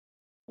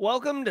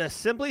Welcome to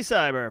Simply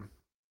Cyber.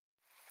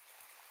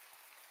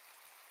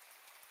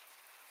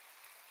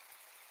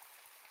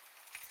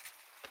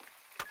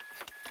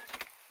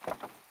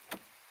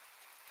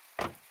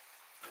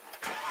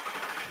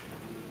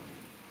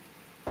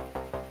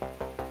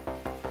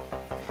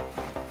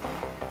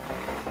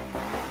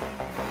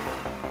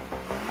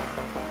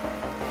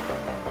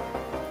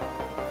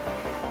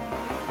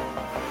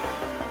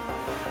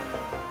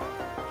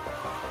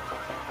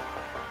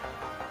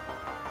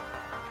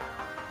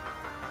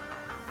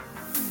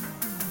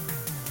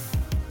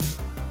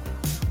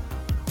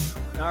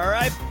 All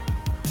right,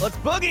 let's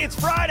boogie. It's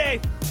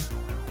Friday.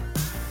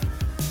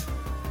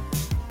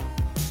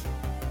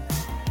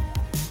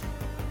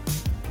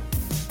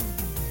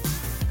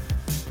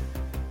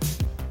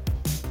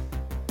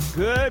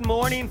 Good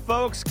morning,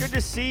 folks. Good to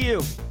see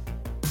you.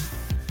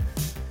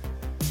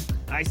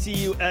 I see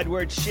you,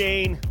 Edward,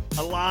 Shane,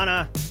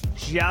 Alana,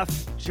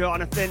 Jeff,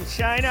 Jonathan,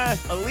 China,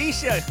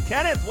 Alicia,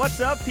 Kenneth. What's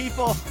up,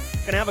 people?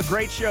 Gonna have a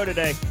great show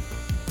today.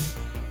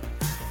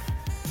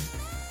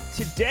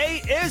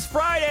 Today is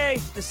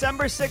Friday,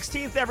 December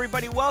 16th,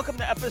 everybody. Welcome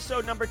to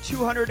episode number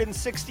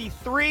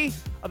 263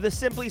 of the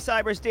Simply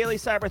Cyber's Daily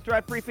Cyber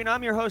Threat Briefing.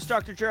 I'm your host,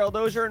 Dr. Gerald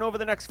Ozier, and over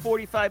the next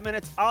 45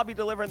 minutes, I'll be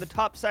delivering the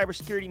top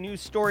cybersecurity news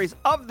stories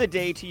of the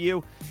day to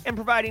you and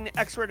providing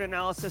expert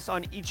analysis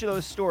on each of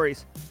those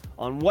stories,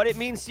 on what it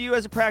means to you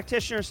as a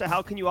practitioner, so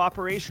how can you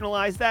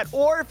operationalize that,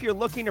 or if you're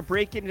looking to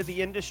break into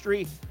the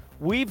industry,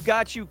 we've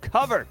got you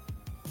covered.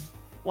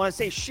 Want to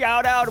say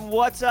shout out and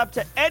what's up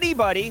to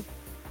anybody.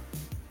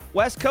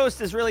 West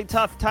Coast is really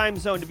tough time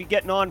zone to be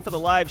getting on for the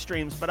live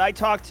streams, but I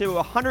talked to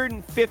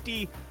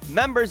 150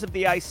 members of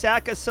the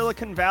ISACA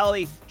Silicon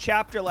Valley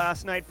chapter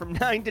last night from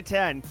 9 to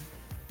 10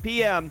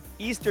 p.m.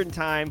 Eastern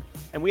time,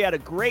 and we had a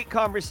great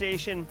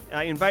conversation.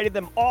 I invited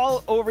them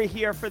all over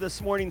here for this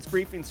morning's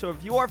briefing. So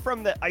if you're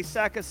from the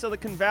ISACA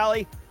Silicon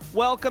Valley,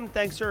 welcome.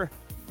 Thanks for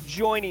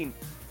joining.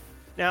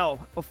 Now,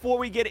 before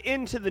we get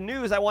into the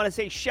news, I want to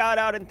say shout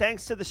out and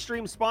thanks to the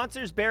stream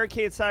sponsors,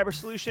 Barricade Cyber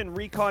Solution,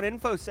 Recon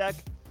InfoSec.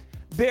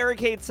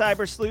 Barricade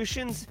Cyber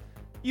Solutions,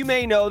 you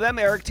may know them.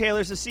 Eric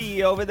Taylor's the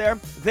CEO over there.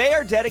 They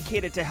are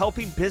dedicated to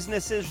helping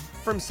businesses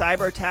from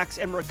cyber attacks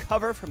and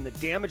recover from the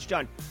damage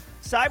done.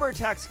 Cyber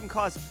attacks can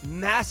cause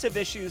massive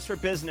issues for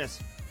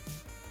business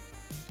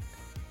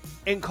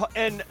and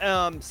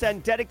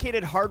send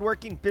dedicated,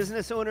 hardworking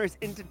business owners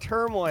into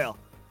turmoil.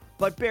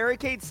 But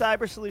Barricade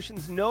Cyber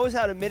Solutions knows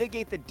how to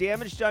mitigate the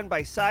damage done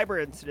by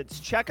cyber incidents.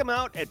 Check them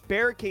out at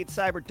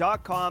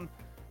barricadecyber.com.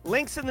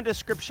 Links in the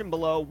description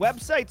below.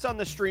 Website's on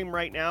the stream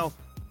right now.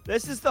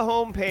 This is the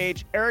home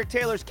page. Eric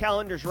Taylor's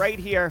calendar's right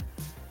here.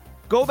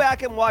 Go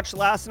back and watch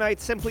last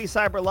night's Simply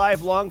Cyber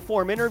Live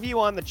long-form interview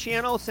on the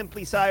channel,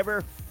 Simply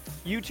Cyber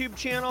YouTube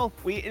channel.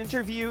 We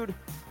interviewed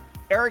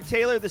Eric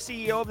Taylor, the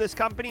CEO of this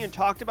company, and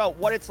talked about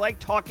what it's like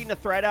talking to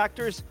threat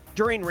actors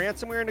during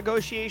ransomware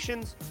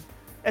negotiations.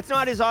 It's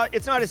not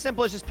as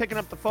simple as just picking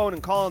up the phone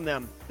and calling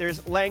them.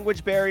 There's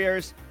language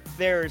barriers.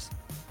 There's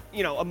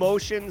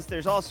emotions,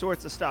 there's all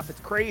sorts of stuff. It's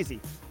crazy.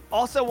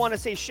 Also want to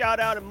say shout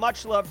out and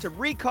much love to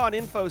Recon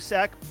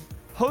InfoSec,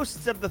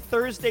 hosts of the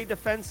Thursday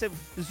Defensive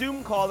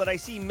Zoom call that I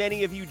see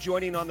many of you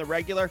joining on the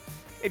regular.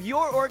 If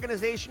your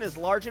organization is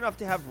large enough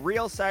to have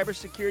real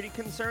cybersecurity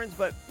concerns,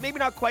 but maybe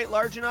not quite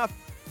large enough,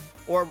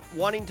 or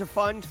wanting to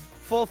fund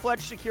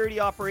full-fledged security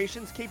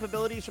operations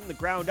capabilities from the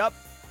ground up,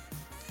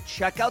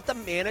 check out the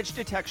Managed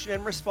Detection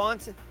and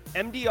Response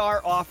MDR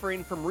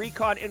offering from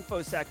Recon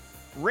InfoSec.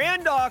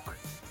 Randoc.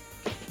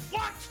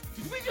 What?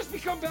 Did we just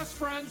become best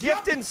friends?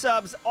 Gifting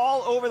subs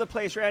all over the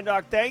place,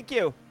 Randoc. Thank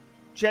you.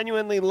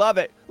 Genuinely love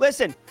it.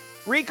 Listen,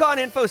 Recon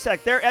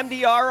InfoSec, their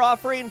MDR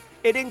offering,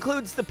 it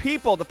includes the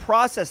people, the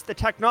process, the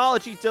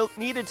technology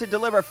needed to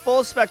deliver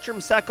full spectrum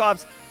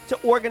SecOps to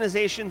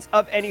organizations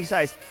of any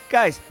size.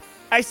 Guys,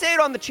 I say it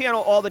on the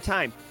channel all the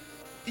time.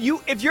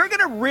 If you're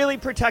going to really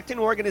protect an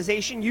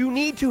organization, you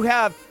need to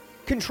have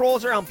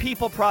controls around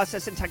people,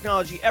 process, and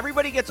technology.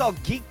 Everybody gets all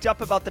geeked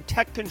up about the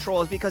tech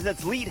controls because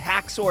it's lead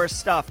hack source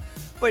stuff.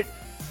 But,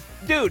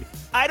 dude,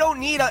 I don't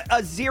need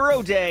a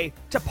 0 day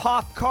to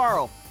pop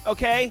Carl,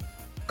 okay?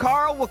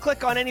 Carl will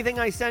click on anything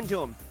I send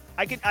to him.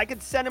 I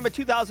could send him a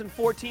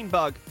 2014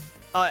 bug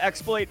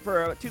exploit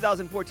for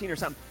 2014 or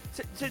something.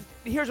 So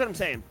here's what I'm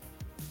saying.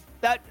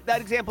 That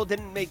example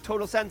didn't make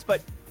total sense,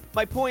 but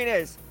my point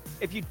is,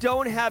 if you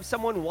don't have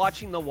someone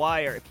watching the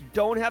wire, if you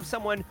don't have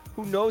someone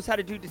who knows how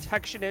to do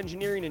detection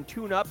engineering and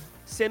tune up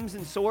SIMs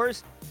and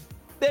SOARs,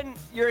 then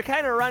you're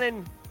kind of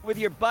running with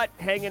your butt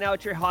hanging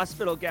out your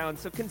hospital gown.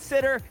 So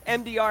consider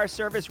MDR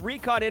service.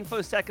 Recon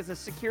InfoSec is a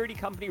security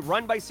company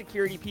run by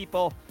security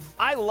people.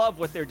 I love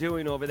what they're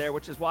doing over there,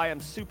 which is why I'm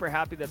super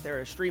happy that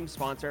they're a stream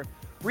sponsor.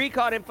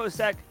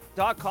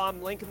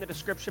 ReconInfoSec.com, link in the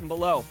description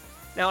below.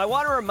 Now, I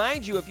want to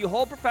remind you, if you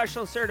hold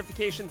professional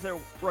certifications that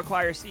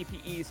require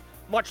CPEs,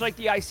 much like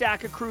the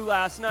ISACA crew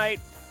last night,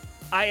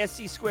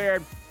 ISC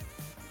squared.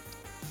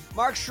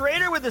 Mark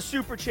Schrader with a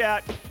super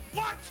chat.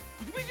 What?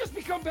 Did we just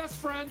become best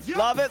friends? Yep.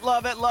 Love it,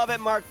 love it, love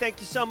it, Mark. Thank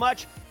you so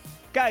much.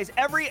 Guys,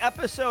 every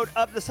episode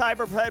of the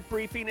Cyber Threat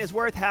Briefing is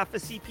worth half a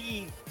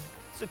CPE.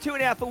 So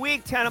 2.5 a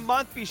week, 10 a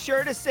month. Be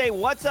sure to say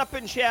what's up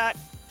in chat,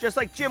 just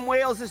like Jim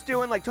Wales is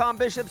doing, like Tom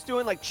Bishop's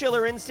doing, like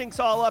Chiller Instinct's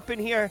all up in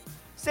here.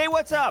 Say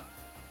what's up.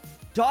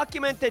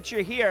 Document that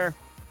you're here.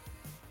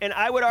 And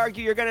I would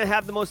argue you're going to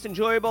have the most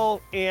enjoyable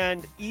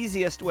and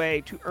easiest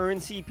way to earn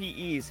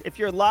CPEs. If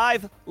you're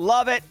live,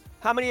 love it.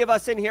 How many of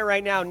us in here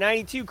right now?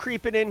 92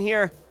 creeping in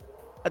here.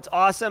 That's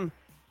awesome.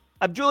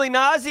 Abduli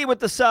Nazi with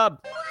the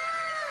sub.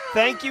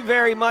 Thank you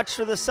very much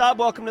for the sub.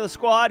 Welcome to the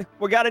squad.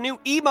 We got a new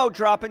emote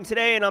dropping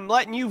today, and I'm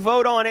letting you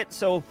vote on it,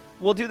 so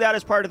we'll do that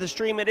as part of the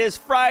stream. It is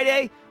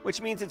Friday,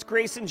 which means it's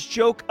Grayson's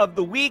Joke of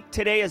the Week.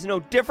 Today is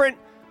no different.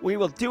 We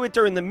will do it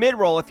during the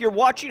mid-roll. If you're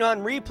watching on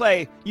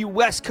replay, you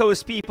West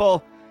Coast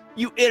people,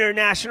 you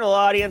international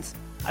audience,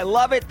 I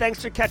love it.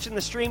 Thanks for catching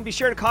the stream. Be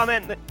sure to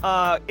comment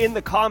in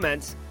the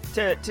comments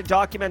to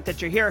document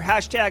that you're here.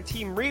 Hashtag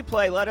Team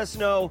Replay. Let us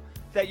know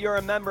that you're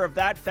a member of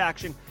that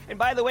faction. And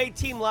by the way,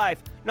 Team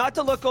Live, not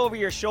to look over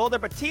your shoulder,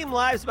 but Team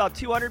Live's about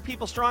 200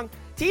 people strong.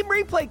 Team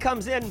Replay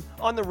comes in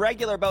on the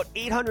regular about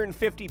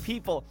 850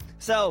 people.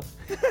 So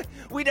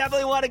we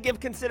definitely want to give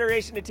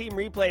consideration to Team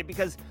Replay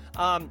because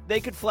they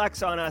could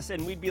flex on us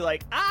and we'd be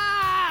like,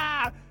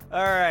 ah!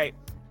 All right.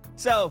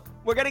 So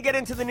we're going to get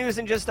into the news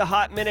in just a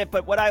hot minute,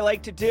 but what I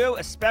like to do,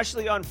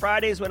 especially on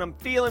Fridays when I'm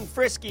feeling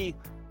frisky,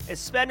 is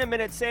spend a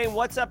minute saying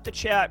what's up to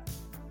chat,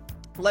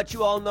 let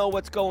you all know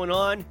what's going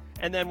on,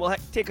 and then we'll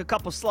take a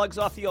couple slugs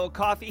off the old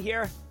coffee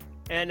here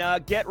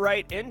and get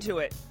right into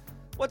it.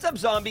 What's up,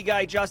 zombie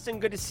guy Justin?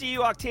 Good to see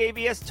you,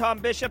 Octavius. Tom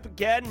Bishop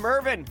again.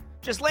 Mervin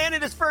just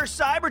landed his first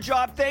cyber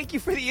job. Thank you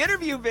for the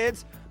interview,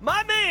 Vince.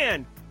 My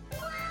man.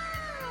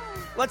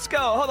 Let's go.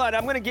 Hold on.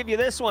 I'm going to give you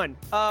this one.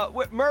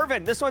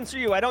 Mervin, this one's for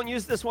you. I don't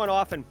use this one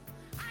often.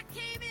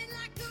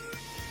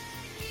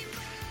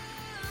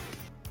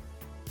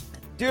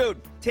 Dude,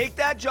 take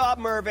that job,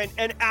 Mervin,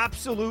 and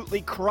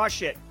absolutely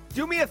crush it.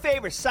 Do me a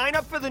favor. Sign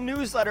up for the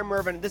newsletter,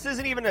 Mervin. This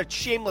isn't even a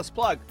shameless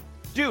plug.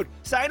 Dude,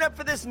 sign up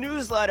for this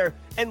newsletter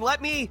and let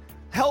me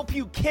help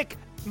you kick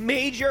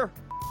major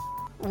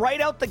right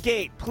out the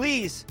gate.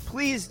 Please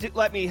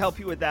let me help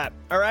you with that.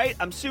 All right?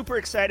 I'm super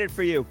excited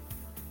for you.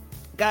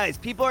 Guys,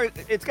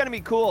 it's going to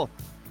be cool.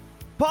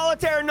 Paula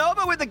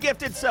Terranova with the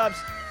gifted subs.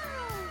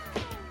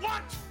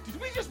 What? Did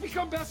we just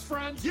become best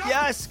friends? Yep.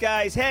 Yes,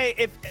 guys. Hey,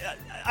 if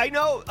I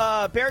know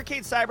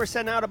Barricade Cyber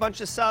sent out a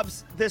bunch of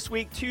subs this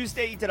week.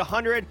 Tuesday, he did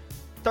 100.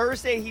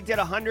 Thursday, he did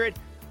 100.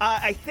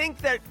 I think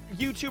that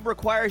YouTube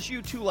requires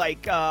you to,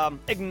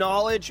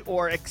 acknowledge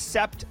or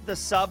accept the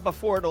sub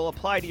before it'll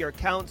apply to your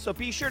account. So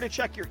be sure to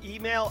check your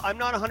email. I'm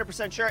not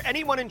 100% sure.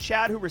 Anyone in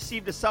chat who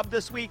received a sub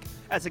this week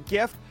as a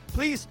gift,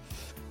 please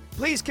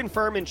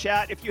confirm in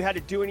chat if you had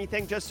to do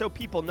anything, just so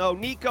people know.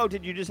 Nico,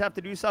 did you just have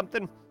to do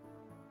something?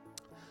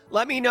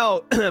 Let me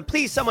know.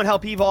 Please, someone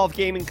help Evolve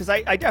Gaming, because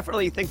I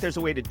definitely think there's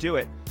a way to do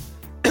it.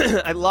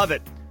 I love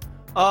it.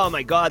 Oh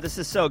my God, this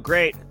is so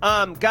great.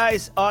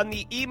 Guys, on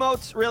the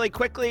emotes, really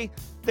quickly,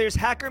 there's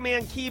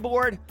Hackerman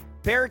Keyboard,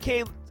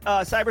 Barricade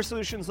Cyber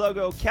Solutions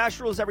logo,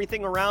 Cash Rules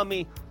Everything Around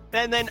Me,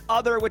 and then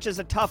Other, which is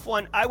a tough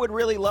one. I would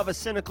really love a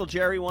Cynical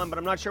Jerry one, but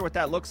I'm not sure what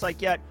that looks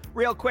like yet.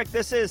 Real quick,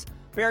 this is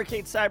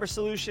Barricade Cyber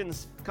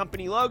Solutions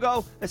company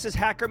logo. This is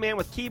Hackerman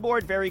with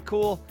keyboard. Very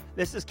cool.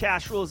 This is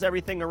Cash Rules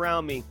Everything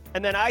Around Me.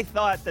 And then I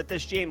thought that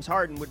this James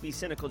Harden would be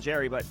Cynical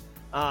Jerry, but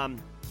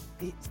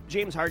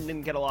James Harden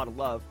didn't get a lot of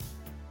love.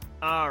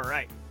 All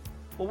right.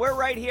 Well, we're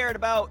right here at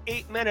about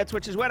 8 minutes,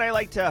 which is when I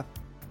like to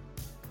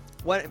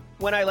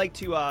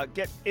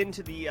get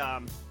into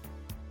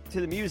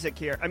the music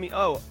here.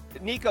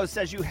 Nico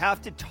says you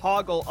have to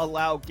toggle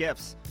allow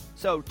gifts.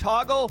 So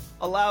toggle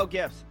allow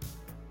gifts.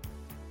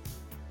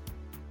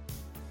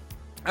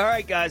 All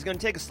right, guys, going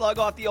to take a slug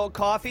off the old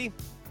coffee,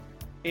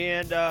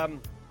 and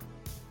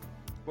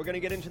we're going to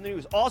get into the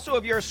news. Also,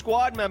 if you're a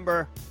squad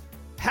member,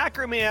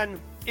 Hackerman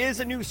is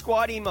a new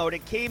squad emote.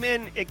 It came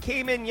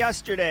in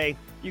yesterday.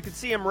 You can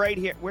see him right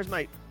here.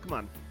 Come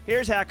on.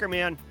 Here's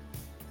Hackerman.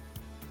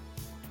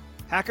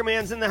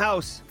 Hackerman's in the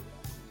house.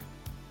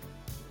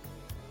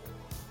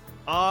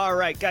 All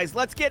right, guys,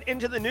 let's get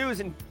into the news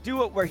and do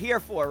what we're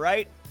here for,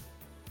 right?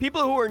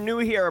 People who are new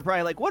here are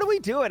probably like, what are we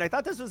doing? I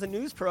thought this was a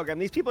news program.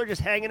 These people are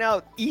just hanging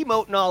out,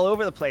 emoting all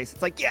over the place.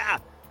 It's like, yeah,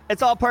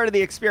 it's all part of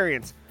the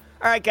experience.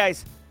 All right,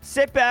 guys,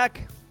 sit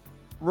back,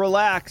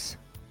 relax,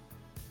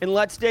 and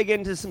let's dig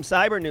into some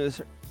cyber news.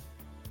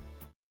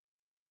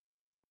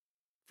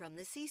 From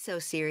the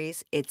CISO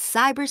series, it's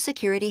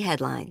Cybersecurity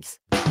Headlines.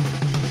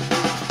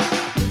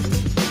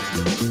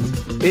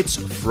 It's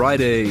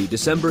Friday,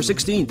 December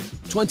 16th,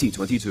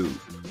 2022.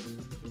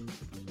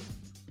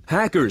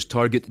 Hackers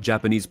target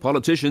Japanese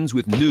politicians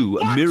with new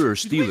mirror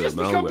stealer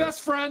malware. Best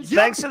friends?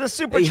 Thanks for the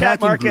super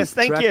chat, Marcus.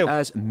 Thank you.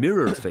 As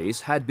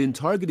MirrorFace had been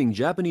targeting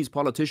Japanese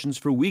politicians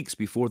for weeks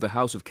before the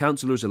House of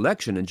Councillors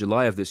election in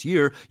July of this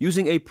year,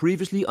 using a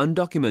previously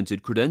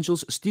undocumented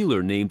credentials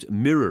stealer named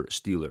Mirror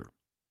Stealer.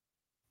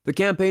 The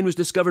campaign was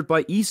discovered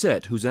by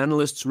ESET, whose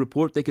analysts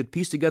report they could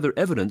piece together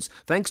evidence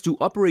thanks to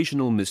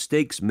operational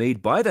mistakes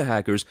made by the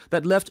hackers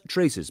that left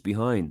traces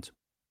behind.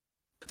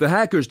 The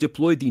hackers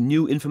deployed the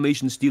new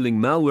information-stealing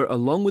malware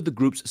along with the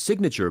group's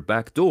signature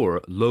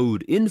backdoor,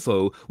 load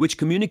info, which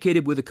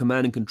communicated with a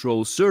command and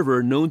control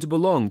server known to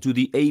belong to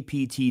the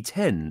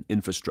APT-10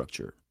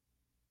 infrastructure.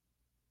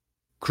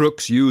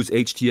 Crooks use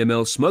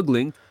HTML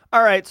smuggling.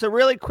 All right, so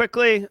really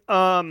quickly,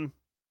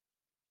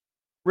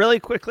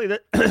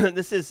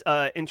 this is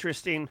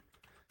interesting.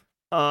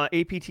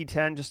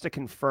 APT-10, just to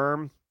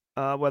confirm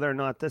whether or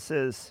not this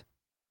is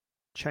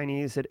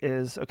Chinese. It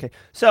is. Okay,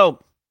 so,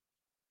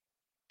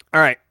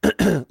 all right,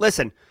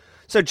 listen.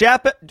 So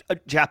Japanese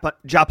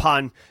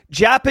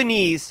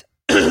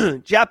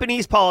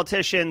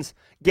politicians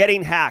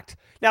getting hacked.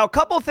 Now, a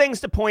couple things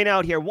to point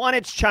out here. One,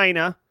 it's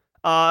China.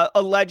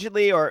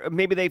 Allegedly, or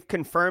maybe they've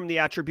confirmed the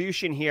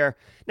attribution here.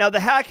 Now, the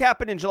hack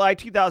happened in July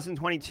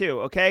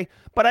 2022, okay?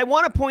 But I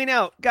want to point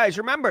out, guys,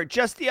 remember,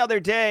 just the other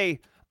day,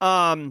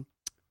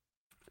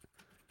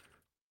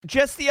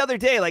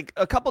 like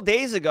a couple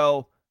days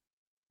ago,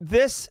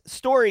 this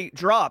story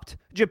dropped.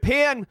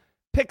 Japan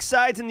picked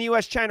sides in the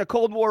U.S.-China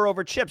Cold War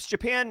over chips.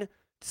 Japan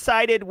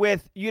sided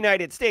with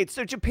United States.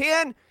 So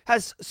Japan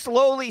has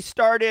slowly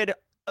started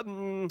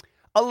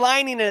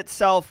aligning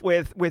itself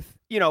with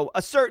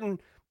a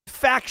certain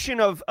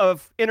faction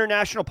of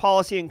international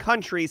policy and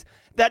countries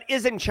that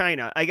isn't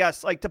China, I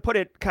guess, like to put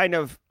it kind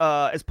of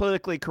as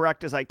politically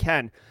correct as I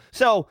can.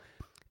 So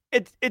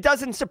it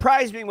doesn't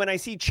surprise me when I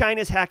see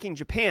China's hacking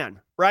Japan,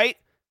 right?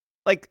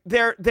 Like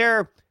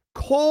they're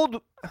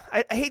cold,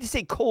 I hate to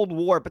say Cold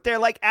War, but they're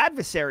like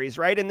adversaries,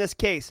 right? In this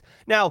case.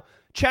 Now,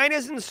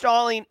 China's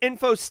installing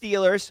info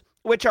stealers,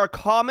 which are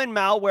common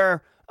malware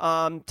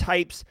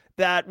types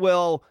that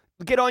will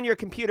get on your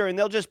computer and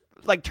they'll just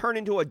like turn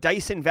into a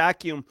Dyson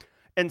vacuum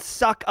and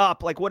suck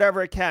up like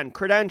whatever it can,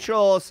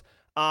 credentials,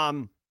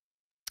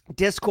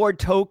 Discord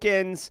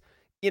tokens,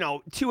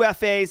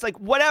 2FAs, like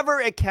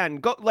whatever it can.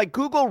 Go like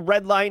Google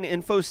Redline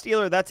Info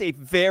Stealer. That's a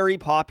very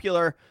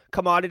popular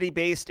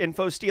commodity-based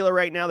info stealer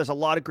right now. There's a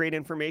lot of great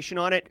information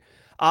on it.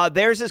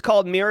 Theirs is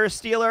called Mirror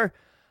Stealer.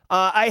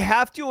 I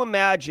have to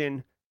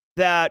imagine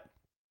that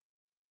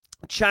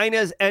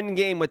China's end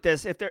game with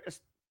this,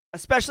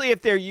 especially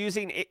if they're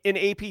using an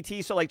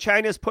APT, so like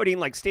China's putting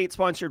like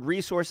state-sponsored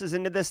resources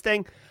into this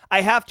thing,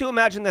 I have to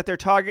imagine that they're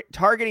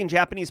targeting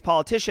Japanese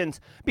politicians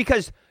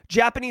because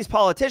Japanese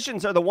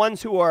politicians are the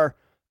ones who are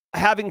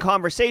having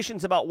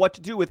conversations about what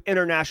to do with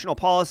international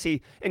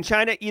policy. And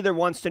China either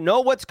wants to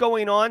know what's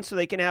going on so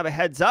they can have a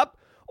heads up,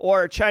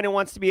 or China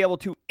wants to be able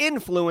to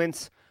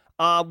influence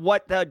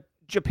what the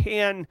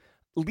Japan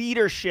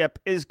leadership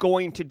is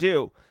going to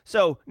do.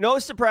 So no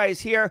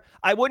surprise here.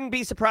 I wouldn't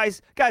be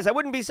surprised, guys. I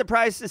wouldn't be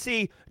surprised to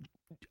see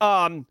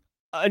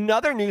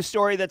another news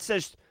story that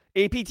says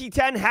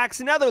APT-10 hacks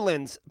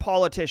Netherlands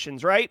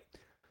politicians, right?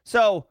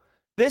 So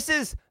this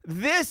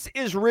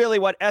is really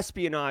what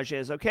espionage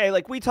is, okay?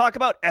 Like we talk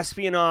about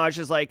espionage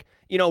as like,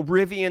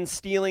 Rivian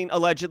stealing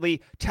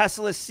allegedly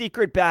Tesla's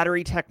secret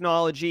battery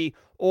technology,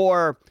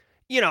 or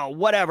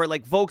whatever,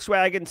 like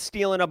Volkswagen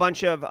stealing a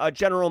bunch of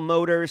General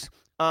Motors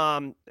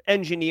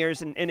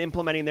engineers and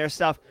implementing their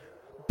stuff.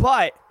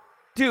 But,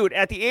 dude,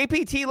 at the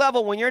APT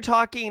level, when you're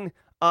talking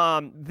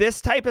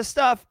this type of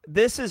stuff,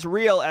 this is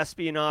real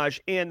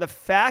espionage. And the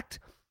fact,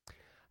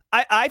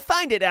 I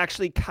find it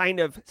actually kind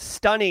of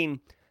stunning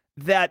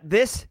that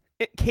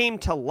it came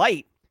to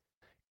light.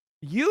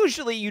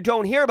 Usually you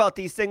don't hear about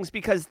these things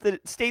because the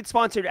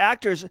state-sponsored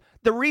actors,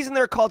 the reason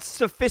they're called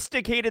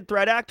sophisticated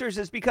threat actors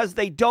is because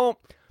they don't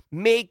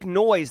make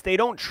noise. They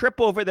don't trip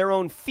over their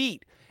own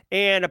feet.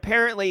 And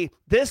apparently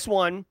this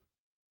one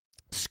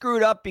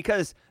screwed up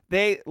because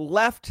they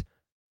left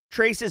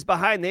traces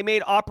behind. They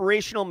made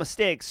operational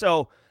mistakes.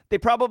 So they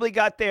probably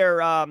got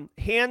their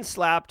hand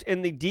slapped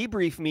in the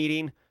debrief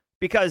meeting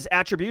because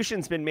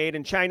attribution's been made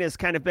and China's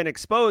kind of been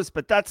exposed.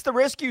 But that's the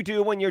risk you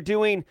do when you're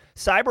doing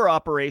cyber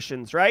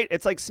operations, right?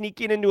 It's like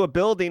sneaking into a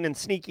building and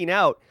sneaking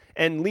out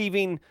and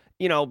leaving,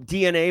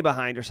 DNA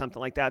behind or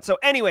something like that. So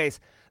anyways,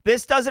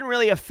 this doesn't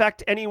really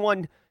affect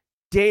anyone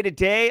day to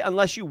day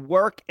unless you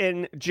work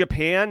in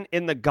Japan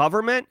in the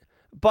government.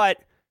 But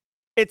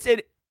it's an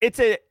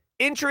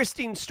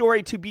interesting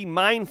story to be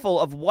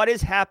mindful of what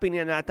is happening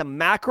at the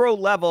macro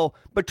level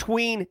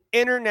between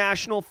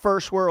international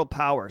first world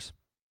powers.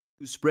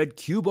 To spread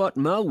Qbot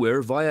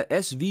malware via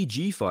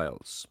SVG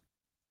files.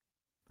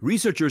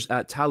 Researchers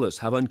at Thales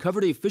have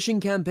uncovered a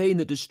phishing campaign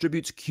that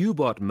distributes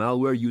Qbot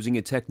malware using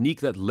a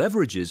technique that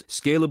leverages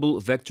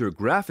scalable vector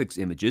graphics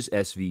images,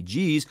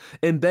 SVGs,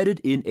 embedded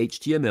in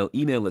HTML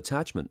email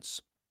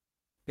attachments.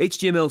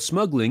 HTML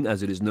smuggling,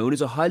 as it is known,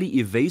 is a highly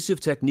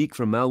evasive technique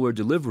for malware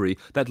delivery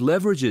that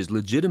leverages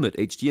legitimate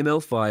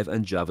HTML5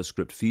 and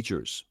JavaScript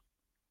features.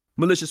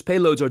 Malicious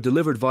payloads are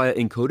delivered via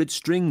encoded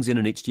strings in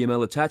an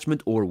HTML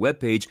attachment or web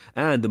page,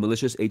 and the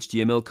malicious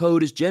HTML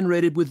code is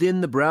generated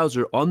within the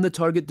browser on the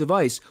target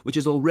device, which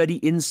is already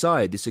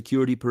inside the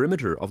security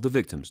perimeter of the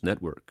victim's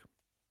network.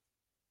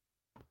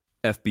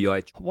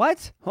 FBI.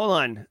 What? Hold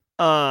on.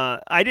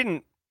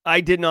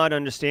 I did not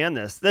understand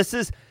this. This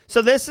is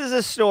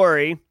a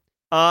story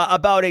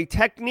about a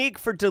technique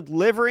for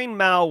delivering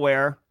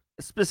malware,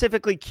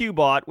 specifically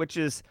Qbot, which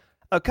is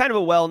a kind of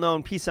a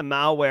well-known piece of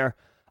malware,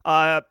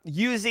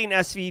 using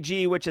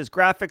SVG, which is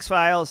graphics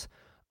files,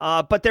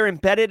 but they're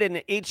embedded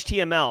in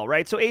HTML,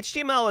 right? So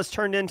HTML has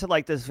turned into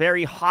like this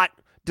very hot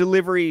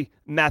delivery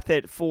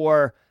method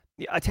for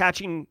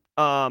attaching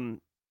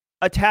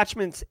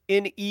attachments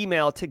in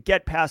email to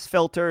get past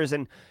filters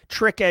and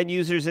trick end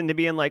users into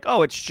being like,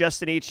 oh, it's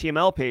just an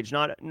HTML page,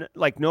 not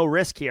like no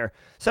risk here.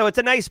 So it's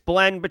a nice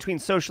blend between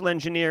social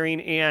engineering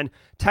and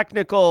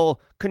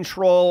technical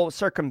control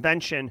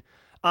circumvention.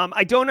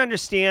 I don't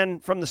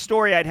understand from the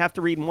story. I'd have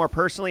to read more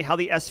personally how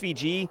the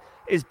SVG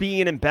is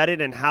being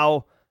embedded and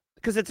how,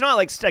 because it's not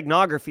like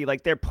steganography,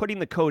 like they're putting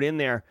the code in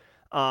there.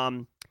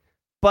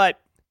 But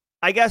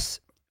I guess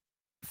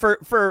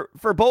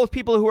for both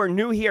people who are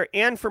new here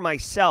and for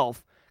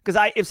myself,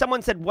 because if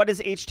someone said, what is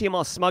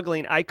HTML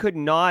smuggling? I could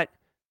not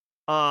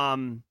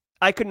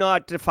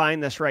define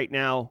this right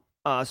now.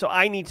 So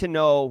I need to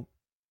know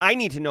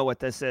what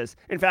this is.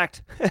 In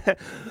fact,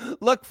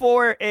 look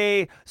for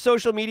a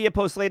social media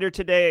post later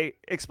today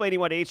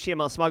explaining what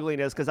HTML smuggling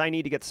is, because I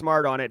need to get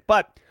smart on it.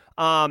 But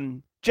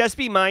just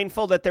be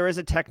mindful that there is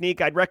a technique.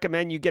 I'd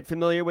recommend you get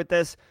familiar with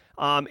this.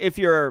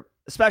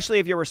 Especially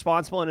if you're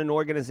responsible in an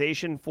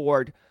organization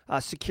for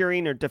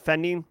securing or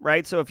defending,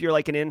 right? So if you're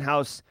like an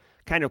in-house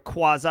kind of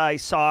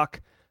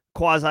quasi-SOC,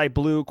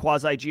 quasi-blue,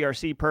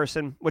 quasi-GRC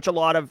person, which a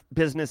lot of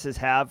businesses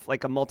have,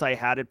 like a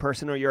multi-hatted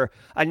person, or you're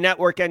a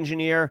network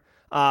engineer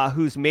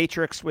who's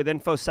matrixed with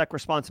InfoSec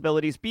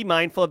responsibilities, be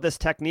mindful of this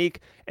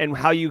technique and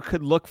how you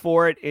could look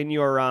for it in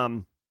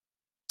your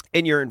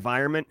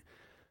environment.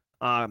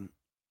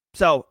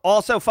 So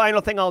also,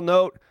 final thing I'll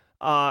note,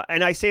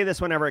 and I say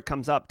this whenever it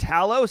comes up,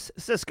 Talos,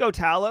 Cisco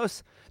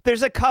Talos,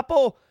 there's a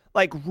couple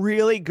like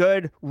really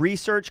good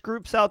research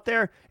groups out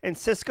there, and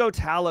Cisco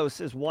Talos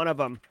is one of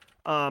them.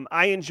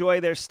 I enjoy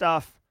their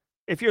stuff.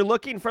 If you're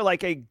looking for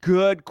like a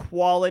good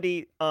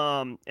quality,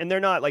 and they're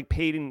not like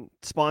paid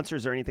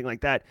sponsors or anything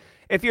like that.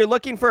 If you're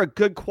looking for a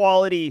good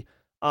quality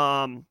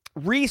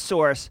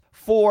resource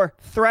for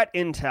threat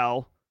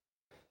intel,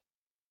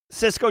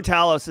 Cisco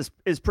Talos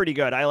is pretty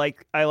good. I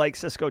like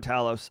Cisco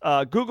Talos.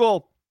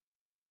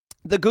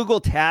 The Google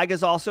Tag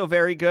is also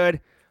very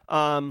good.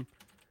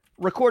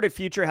 Recorded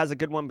Future has a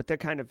good one, but they're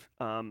kind of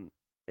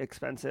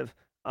expensive.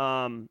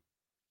 Hold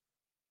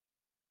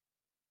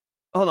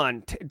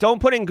on. Don't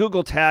put in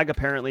Google Tag,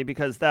 apparently,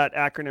 because that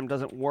acronym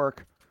doesn't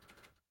work.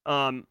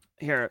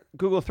 Here,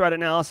 Google Threat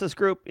Analysis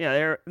Group.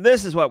 Yeah,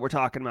 this is what we're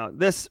talking about.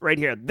 This right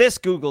here, this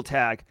Google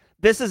Tag.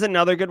 This is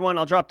another good one.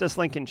 I'll drop this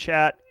link in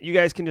chat. You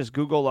guys can just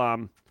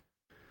Google.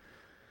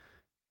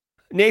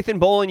 Nathan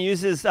Bolin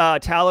uses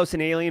Talos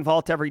and Alien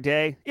Vault every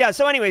day. Yeah,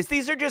 so anyways,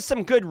 these are just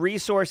some good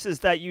resources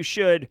that you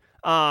should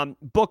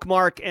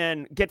bookmark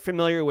and get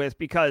familiar with,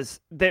 because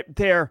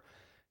they're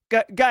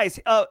guys,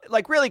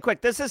 like really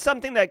quick, this is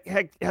something that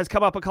has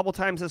come up a couple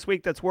times this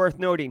week that's worth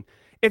noting.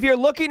 If you're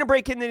looking to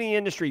break into the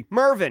industry,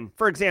 Mervin,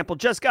 for example,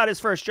 just got his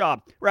first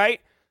job,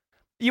 right?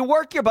 You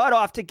work your butt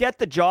off to get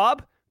the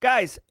job.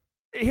 Guys,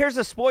 here's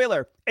a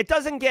spoiler. It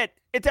doesn't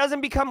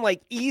become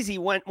like easy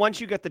once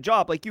you get the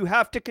job. Like, you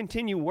have to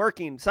continue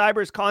working.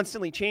 Cyber is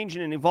constantly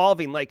changing and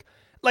evolving. Like,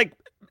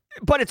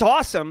 but it's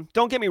awesome.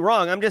 Don't get me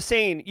wrong. I'm just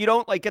saying, you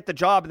don't like get the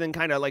job and then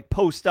kind of like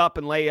post up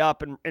and lay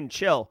up and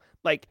chill.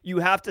 Like, you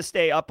have to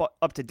stay up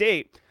to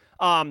date.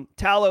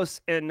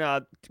 Talos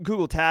and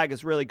Google Tag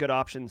is really good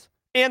options.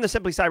 And the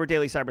Simply Cyber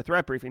Daily Cyber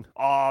Threat Briefing,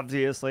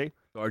 obviously.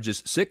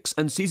 Charges 6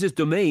 and seizes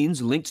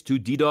domains linked to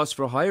DDoS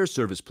for hire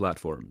service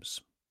platforms.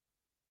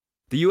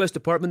 The U.S.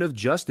 Department of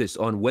Justice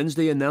on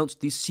Wednesday announced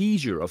the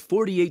seizure of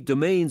 48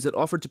 domains that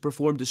offered to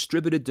perform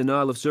distributed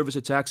denial of service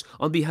attacks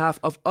on behalf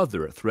of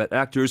other threat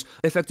actors,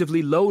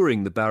 effectively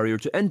lowering the barrier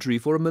to entry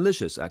for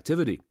malicious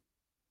activity.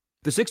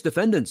 The 6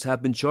 defendants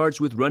have been charged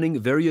with running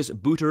various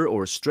booter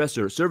or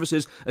stressor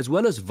services, as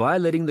well as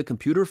violating the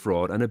Computer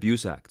Fraud and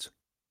Abuse Act.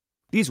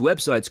 These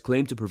websites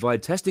claim to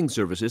provide testing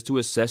services to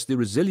assess the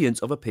resilience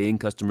of a paying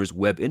customer's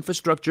web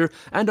infrastructure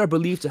and are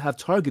believed to have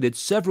targeted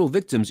several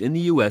victims in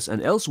the U.S.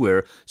 and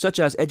elsewhere, such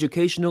as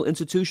educational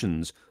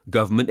institutions,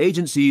 government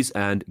agencies,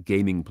 and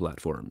gaming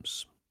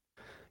platforms.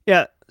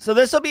 Yeah, so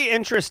this will be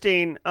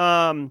interesting.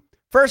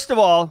 First of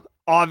all,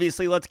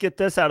 obviously, let's get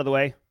this out of the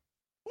way.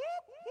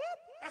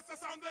 That's the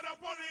sound of the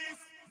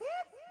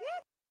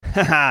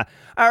police.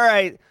 All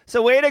right,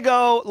 so way to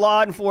go,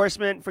 law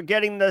enforcement, for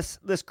getting this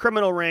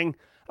criminal ring.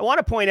 I want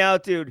to point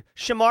out, dude,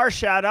 Shamar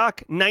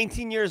Shaddock,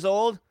 19 years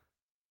old.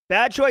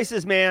 Bad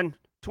choices, man.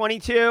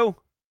 22,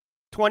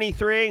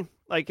 23.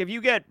 Like, if you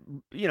get,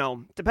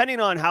 depending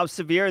on how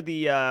severe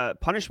the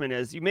punishment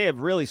is, you may have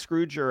really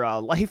screwed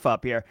your life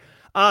up here.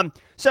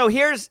 So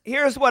here's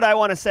what I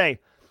want to say.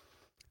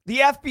 The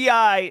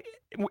FBI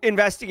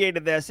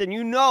investigated this,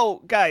 and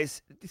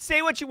guys,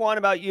 say what you want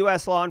about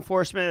U.S. law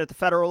enforcement at the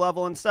federal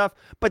level and stuff,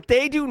 but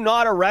they do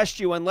not arrest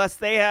you unless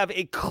they have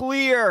a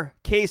clear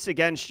case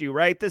against you,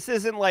 right? This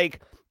isn't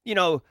like,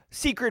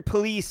 secret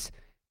police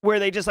where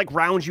they just like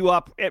round you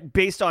up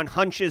based on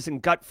hunches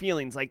and gut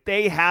feelings. Like,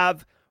 they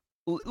have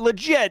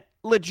legit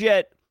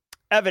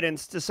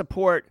evidence to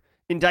support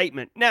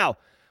indictment. Now,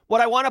 what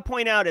I want to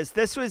point out is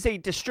this was a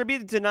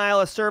distributed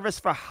denial of service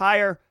for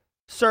hire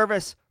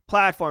service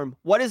platform.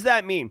 What does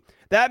that mean?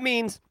 That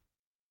means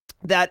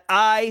that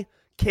I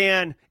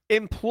can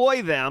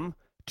employ them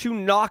to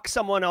knock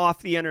someone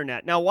off the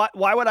internet. Now,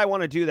 why would I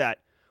want to do that?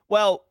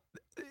 Well,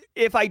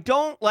 if I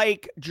don't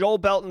like Joel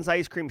Belton's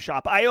ice cream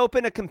shop, I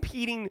open a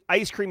competing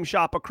ice cream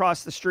shop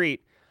across the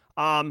street,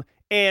 and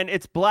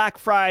it's Black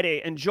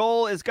Friday, and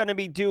Joel is going to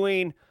be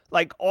doing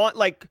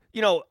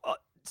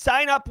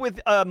sign up with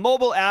a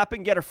mobile app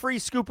and get a free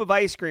scoop of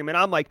ice cream. And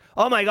I'm like,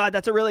 oh my God,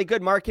 that's a really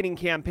good marketing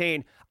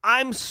campaign.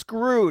 I'm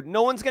screwed.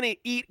 No one's going to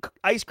eat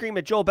ice cream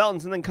at Joel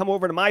Belton's and then come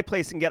over to my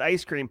place and get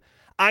ice cream.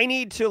 I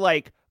need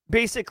to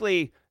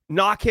basically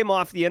knock him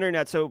off the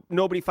internet so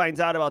nobody finds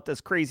out about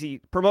this crazy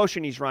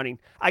promotion he's running.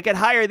 I could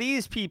hire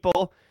these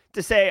people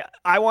to say,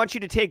 I want you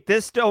to take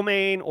this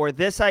domain or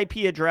this IP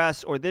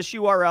address or this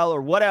URL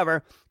or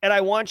whatever, and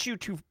I want you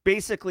to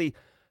basically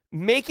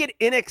make it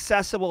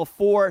inaccessible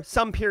for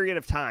some period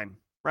of time,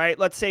 right?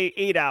 Let's say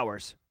 8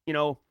 hours.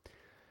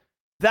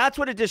 That's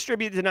what a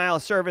distributed denial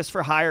of service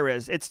for hire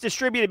is. It's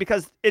distributed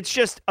because it's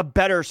just a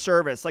better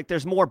service. Like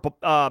there's more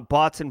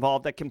bots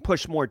involved that can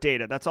push more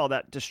data. That's all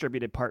that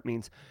distributed part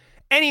means.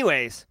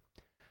 Anyways,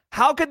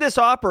 how could this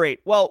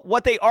operate? Well,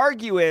 what they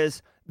argue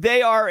is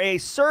they are a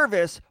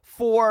service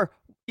for,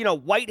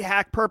 white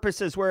hack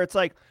purposes where it's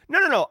like,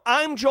 no,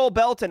 I'm Joel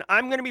Belton.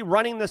 I'm going to be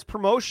running this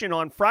promotion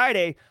on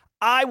Friday.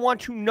 I want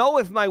to know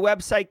if my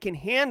website can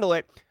handle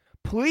it.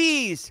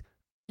 Please,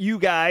 you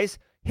guys,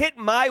 hit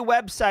my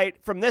website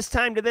from this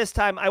time to this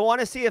time. I want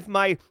to see if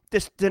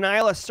this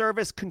denial of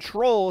service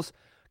controls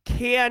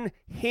can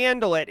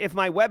handle it, if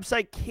my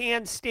website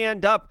can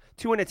stand up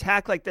to an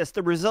attack like this,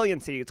 the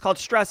resiliency. It's called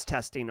stress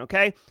testing,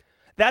 okay?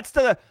 That's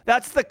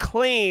the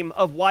claim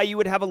of why you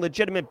would have a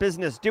legitimate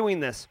business doing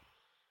this.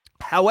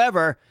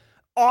 However,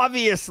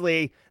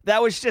 obviously,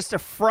 that was just a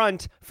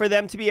front for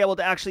them to be able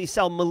to actually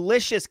sell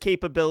malicious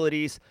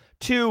capabilities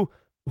to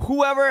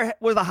whoever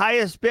was the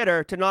highest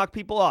bidder to knock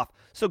people off.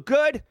 So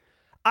good.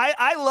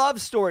 I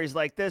love stories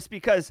like this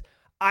because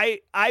I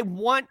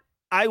want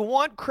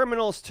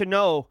criminals to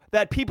know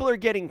that people are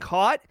getting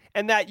caught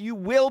and that you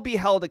will be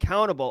held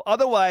accountable.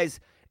 Otherwise,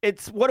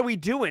 what are we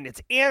doing?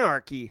 It's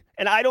anarchy.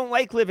 And I don't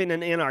like living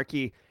in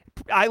anarchy.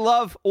 I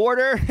love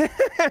order.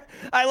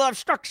 I love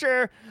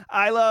structure.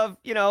 I love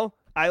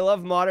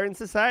modern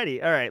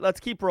society. All right, let's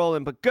keep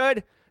rolling. But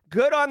good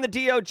on the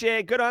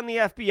DOJ, good on the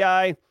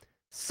FBI.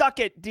 Suck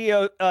it,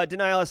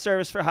 denial of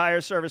service for hire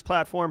service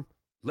platform.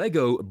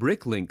 Lego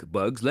BrickLink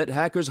bugs let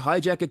hackers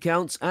hijack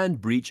accounts and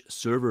breach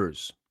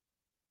servers.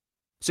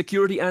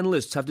 Security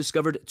analysts have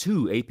discovered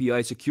 2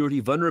 API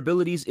security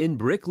vulnerabilities in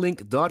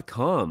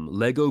Bricklink.com,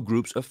 Lego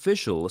Group's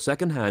official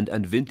secondhand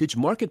and vintage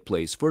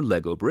marketplace for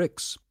Lego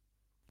bricks.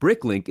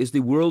 Bricklink is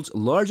the world's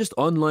largest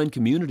online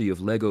community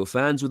of Lego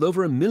fans with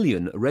over 1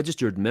 million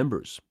registered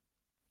members.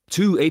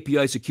 2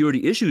 API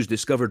security issues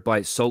discovered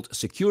by Salt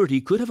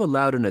Security could have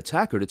allowed an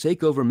attacker to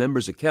take over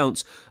members'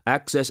 accounts,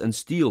 access and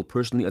steal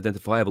personally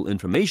identifiable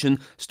information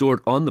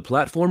stored on the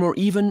platform, or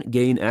even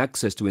gain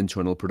access to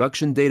internal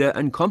production data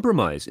and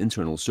compromise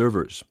internal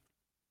servers.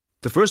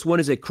 The first one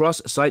is a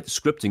cross-site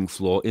scripting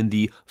flaw in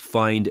the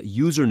Find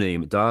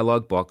Username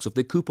dialog box of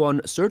the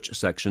coupon search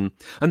section,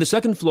 and the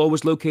second flaw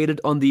was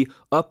located on the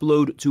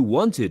Upload to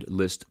Wanted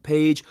list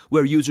page,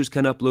 where users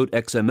can upload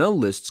XML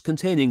lists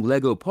containing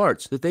Lego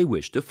parts that they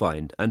wish to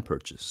find and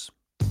purchase.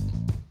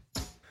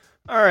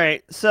 All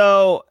right,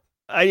 so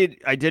I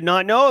did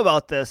not know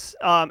about this.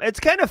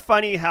 It's kind of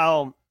funny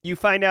how you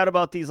find out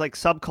about these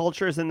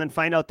subcultures and then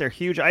find out they're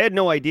huge. I had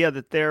no idea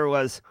that there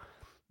was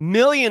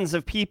millions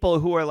of people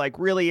who are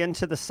really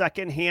into the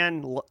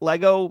secondhand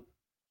Lego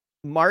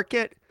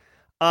market.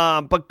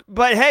 But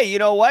hey, you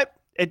know what?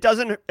 It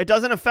doesn't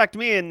affect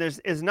me, and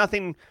there's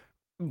nothing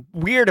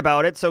weird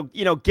about it. So,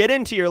 get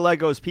into your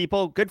Legos,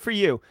 people. Good for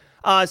you.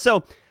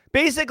 So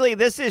basically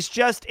this is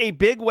just a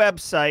big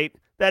website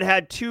that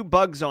had 2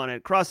 bugs on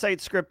it: cross-site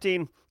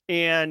scripting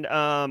and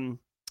I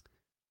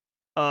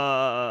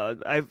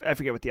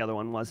forget what the other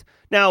one was.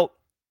 Now,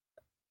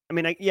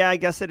 I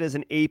guess it is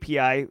an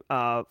API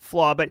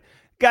flaw, but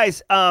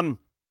guys,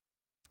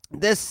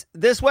 this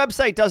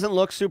website doesn't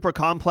look super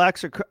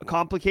complex or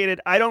complicated.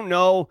 I don't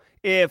know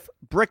if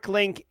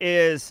Bricklink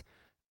is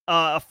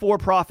a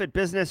for-profit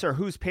business or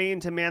who's paying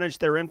to manage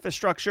their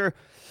infrastructure.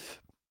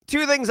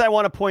 2 things I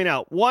want to point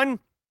out. One,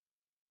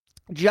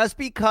 just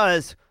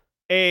because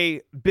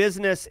a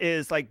business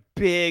is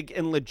big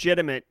and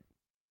legitimate,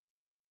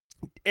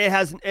 it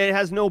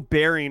has no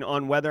bearing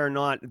on whether or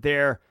not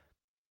their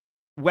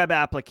web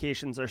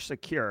applications are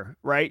secure,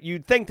 right?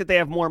 You'd think that they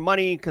have more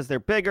money because they're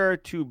bigger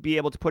to be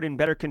able to put in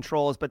better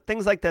controls, but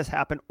things like this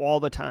happen all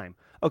the time.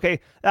 Okay,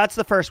 that's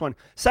the first one.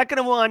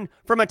 Second one,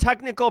 from a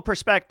technical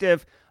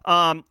perspective,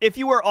 if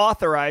you were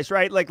authorized,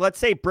 right? Let's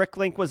say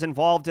Bricklink was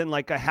involved in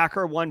a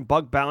HackerOne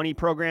bug bounty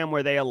program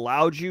where they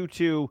allowed you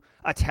to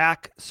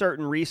attack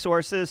certain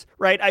resources,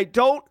 right?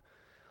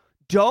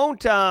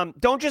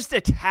 don't just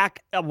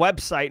attack a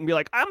website and be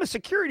like, I'm a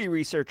security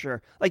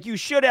researcher. Like, you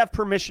should have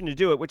permission to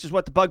do it, which is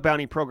what the bug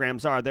bounty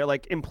programs are. They're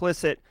like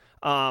implicitly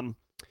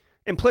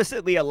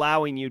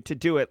allowing you to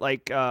do it.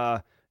 Like,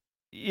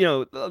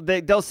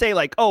 they'll say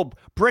like, oh,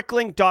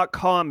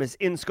 bricklink.com is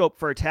in scope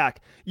for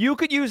attack. You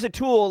could use a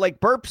tool like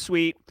Burp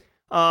Suite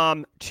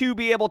to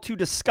be able to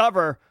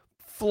discover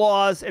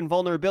flaws and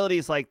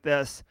vulnerabilities like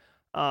this.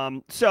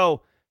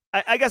 So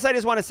I guess I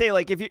just want to say,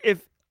 like,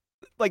 if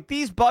like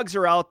these bugs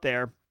are out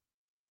there,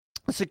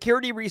 a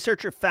security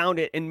researcher found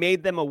it and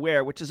made them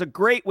aware, which is a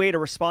great way to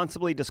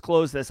responsibly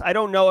disclose this. I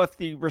don't know if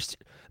the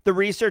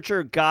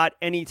researcher got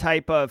any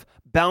type of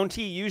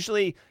bounty.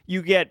 Usually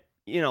you get,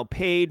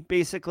 paid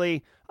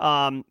basically,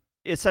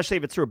 especially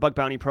if it's through a bug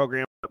bounty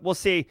program. We'll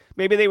see.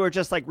 Maybe they were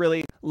just like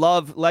really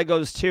love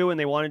Legos too, and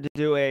they wanted to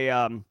do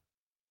a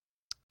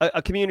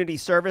community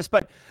service.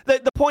 But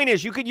the point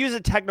is, you could use a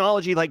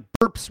technology like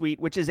Burp Suite,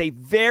 which is a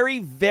very,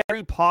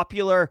 very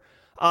popular,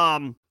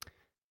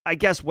 I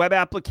guess, web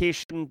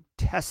application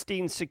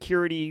testing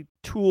security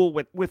tool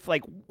with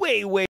like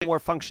way, way more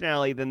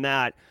functionality than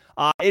that.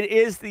 It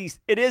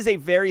is a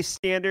very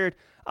standard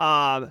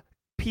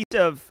piece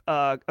of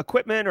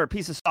equipment or a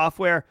piece of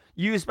software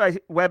used by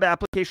web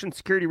application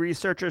security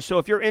researchers. So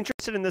if you're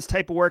interested in this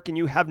type of work and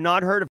you have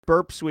not heard of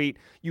Burp Suite,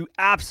 you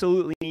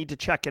absolutely need to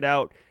check it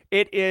out.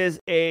 To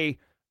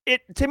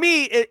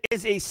me, it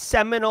is a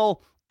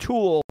seminal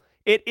tool.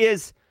 It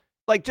is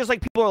like, just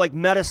like people are like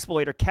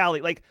Metasploit or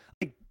Kali, like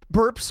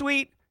Burp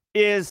Suite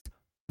is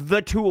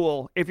the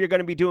tool if you're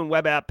going to be doing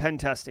web app pen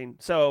testing.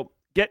 So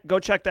go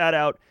check that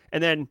out,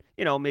 and then,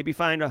 maybe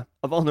find a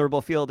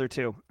vulnerable field or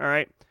two. All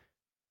right.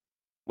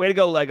 Way to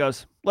go,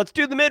 Legos. Let's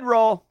do the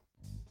mid-roll.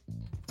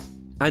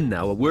 And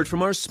now a word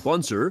from our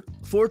sponsor,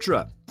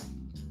 Fortra.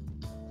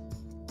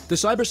 The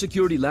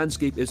cybersecurity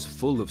landscape is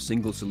full of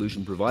single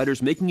solution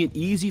providers, making it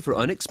easy for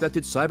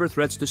unexpected cyber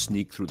threats to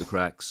sneak through the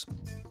cracks.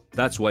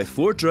 That's why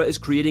Fortra is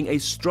creating a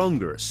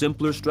stronger,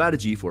 simpler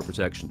strategy for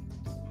protection.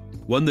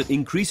 One that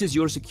increases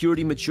your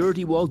security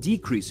maturity while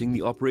decreasing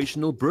the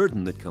operational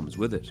burden that comes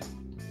with it.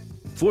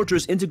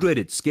 Fortra's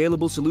integrated,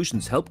 scalable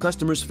solutions help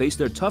customers face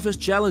their toughest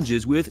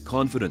challenges with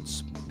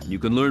confidence. You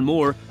can learn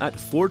more at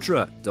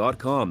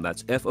fortra.com.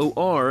 That's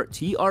FORTRA.com.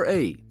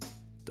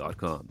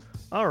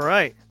 All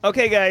right.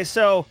 Okay, guys.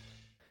 So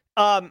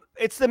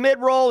it's the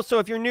mid-roll. So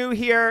if you're new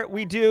here,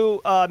 we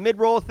do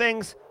mid-roll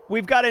things.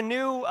 We've got a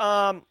new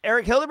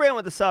Eric Hildebrand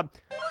with the sub.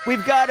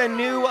 We've got a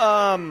new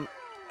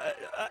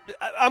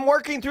I'm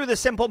working through the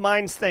Simple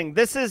Minds thing.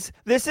 This is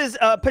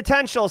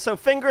potential. So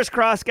fingers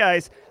crossed,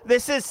 guys.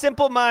 This is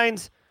Simple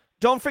Minds.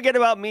 Don't forget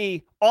about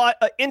me.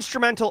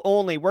 Instrumental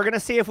only. We're going to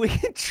see if we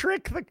can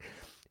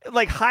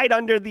hide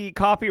under the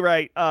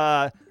copyright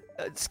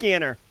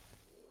scanner.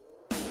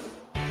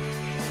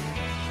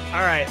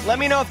 All right. Let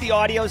me know if the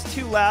audio is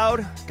too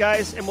loud,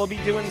 guys, and we'll be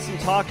doing some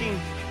talking.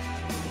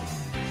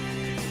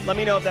 Let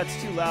me know if that's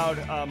too loud,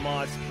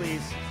 mods,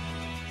 please.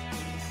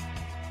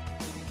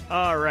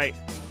 All right.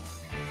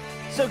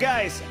 So,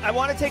 guys, I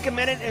want to take a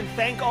minute and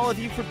thank all of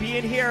you for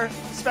being here,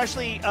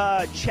 especially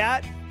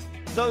chat.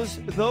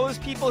 Those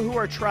people who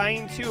are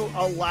trying to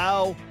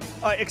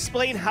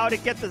explain how to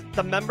get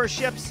the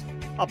memberships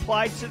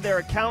applied to their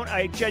account.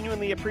 I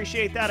genuinely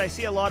appreciate that. I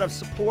see a lot of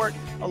support,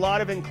 a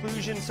lot of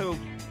inclusion. So,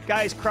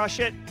 guys,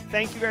 crush it.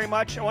 Thank you very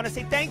much. I want to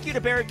say thank you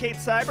to Barricade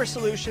Cyber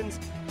Solutions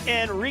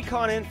and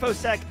Recon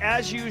InfoSec,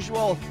 as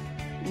usual.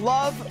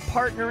 Love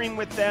partnering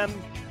with them.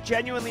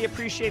 Genuinely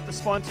appreciate the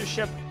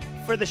sponsorship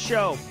for the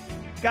show.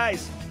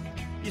 Guys,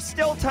 you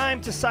still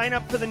time to sign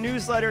up for the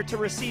newsletter to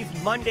receive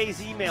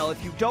Monday's email.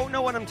 If you don't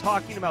know what I'm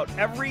talking about,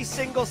 every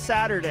single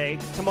Saturday,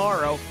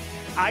 tomorrow,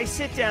 I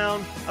sit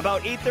down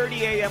about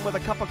 8:30 a.m. with a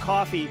cup of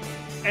coffee,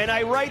 and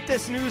I write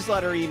this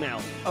newsletter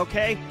email,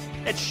 okay?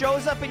 It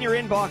shows up in your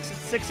inbox at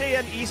 6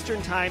 a.m.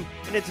 Eastern time,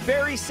 and it's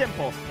very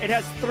simple. It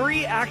has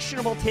 3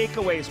 actionable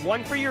takeaways,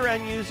 one for your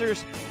end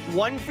users,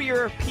 one for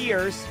your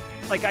peers,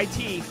 like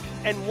IT,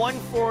 and one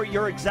for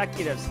your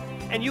executives.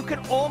 And you can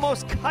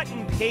almost cut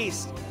and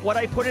paste what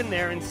I put in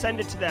there and send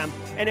it to them,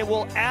 and it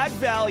will add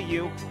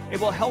value,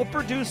 it will help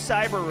reduce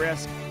cyber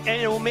risk,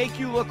 and it will make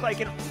you look like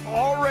it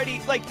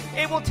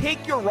will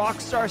take your rock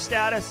star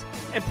status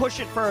and push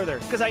it further.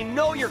 Because I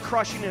know you're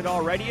crushing it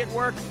already at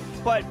work,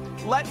 but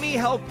let me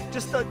help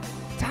just a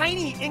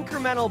tiny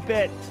incremental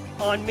bit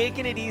on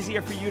making it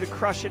easier for you to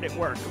crush it at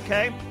work,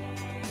 okay?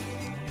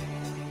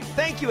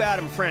 Thank you,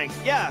 Adam Frank.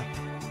 Yeah.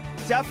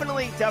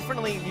 Definitely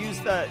use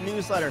the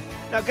newsletter.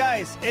 Now,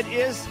 guys, it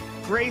is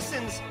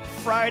Grayson's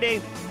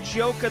Friday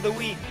Joke of the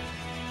Week.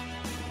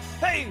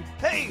 Hey!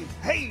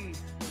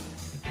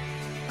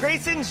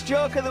 Grayson's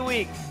Joke of the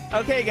Week.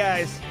 Okay,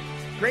 guys.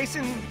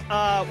 Grayson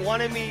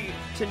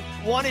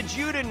wanted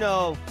you to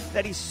know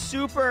that he's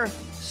super,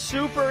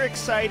 super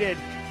excited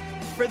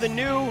for the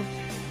new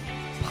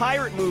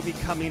pirate movie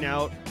coming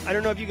out. I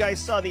don't know if you guys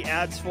saw the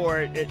ads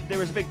for it. There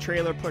was a big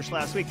trailer push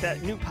last week,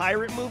 that new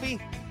pirate movie.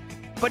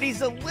 But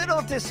he's a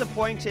little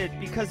disappointed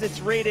because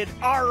it's rated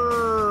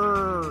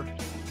R,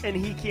 and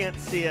he can't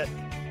see it.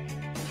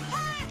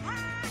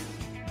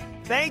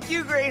 Thank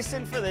you,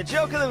 Grayson, for the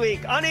joke of the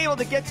week. Unable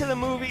to get to the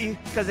movie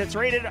because it's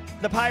rated,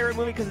 the pirate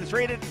movie because it's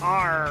rated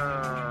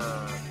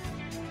R.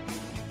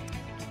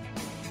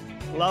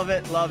 Love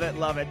it, love it,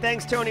 love it.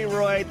 Thanks, Tony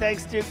Roy.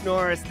 Thanks, Duke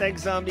Norris.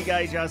 Thanks, Zombie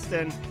Guy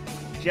Justin.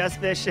 Jess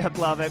Bishop,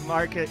 love it.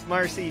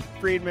 Marcy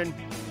Friedman,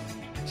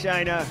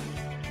 China.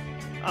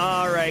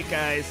 All right,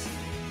 guys.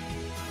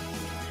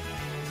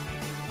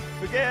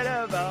 Forget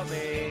about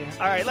me.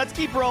 All right, let's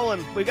keep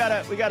rolling. We got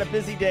a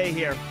busy day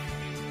here.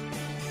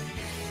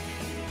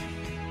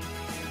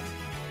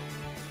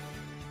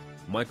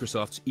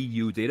 Microsoft's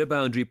EU data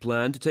boundary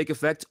plan to take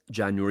effect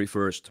January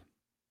 1st.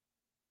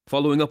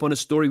 Following up on a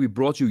story we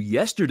brought you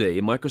yesterday,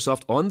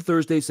 Microsoft on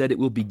Thursday said it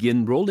will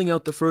begin rolling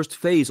out the first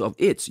phase of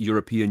its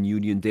European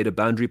Union data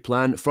boundary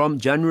plan from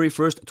January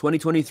 1st,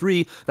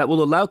 2023, that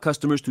will allow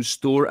customers to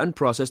store and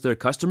process their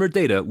customer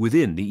data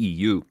within the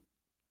EU.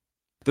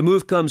 The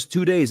move comes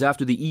 2 days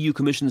after the EU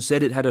Commission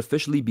said it had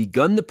officially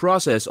begun the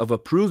process of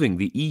approving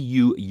the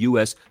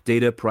EU-US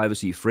data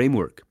privacy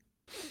framework.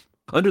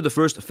 Under the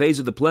first phase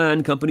of the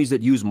plan, companies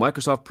that use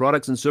Microsoft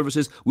products and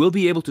services will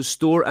be able to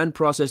store and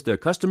process their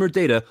customer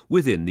data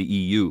within the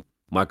EU.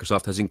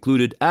 Microsoft has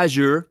included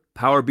Azure,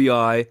 Power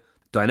BI,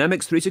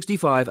 Dynamics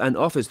 365, and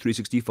Office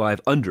 365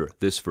 under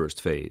this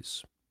first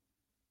phase.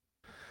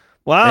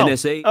 Wow.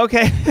 NSA.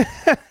 Okay.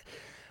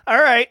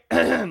 All right.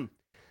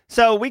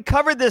 So we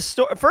covered this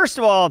story. First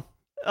of all,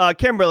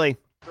 Kimberly.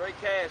 Straight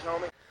cash,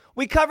 homie.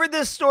 We covered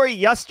this story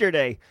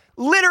yesterday.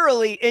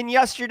 Literally in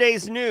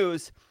yesterday's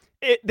news,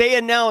 they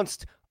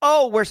announced,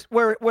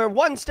 we're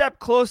one step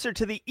closer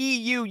to the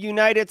EU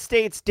United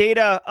States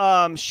data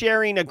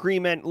sharing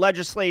agreement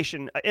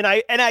legislation. And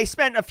I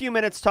spent a few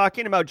minutes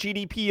talking about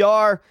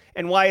GDPR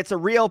and why it's a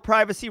real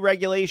privacy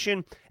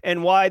regulation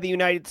and why the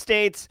United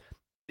States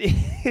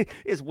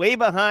is way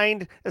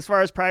behind as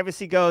far as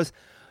privacy goes.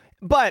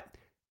 But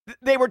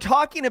they were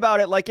talking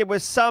about it like it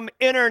was some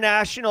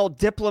international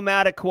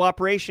diplomatic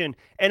cooperation.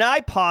 And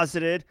I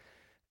posited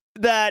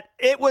that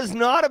it was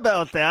not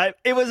about that.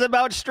 It was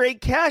about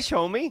straight cash,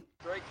 homie.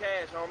 Straight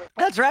cash, homie.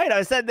 That's right.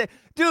 I said that,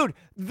 dude,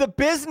 the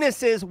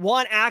businesses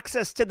want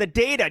access to the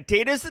data.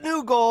 Data's the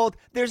new gold.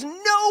 There's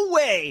no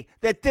way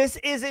that this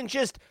isn't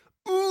just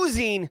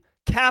oozing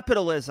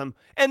capitalism.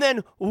 And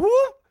then,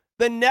 whoop,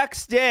 the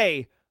next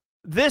day,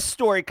 this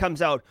story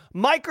comes out.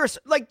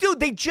 Microsoft,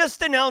 dude, they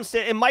just announced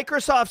it, and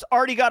Microsoft's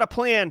already got a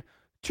plan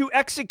to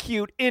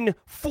execute in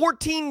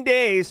 14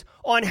 days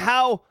on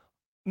how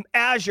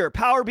Azure,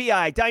 Power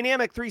BI,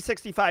 Dynamic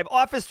 365,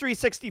 Office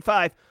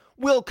 365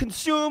 will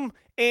consume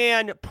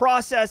and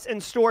process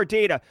and store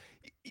data.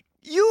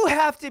 You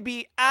have to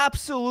be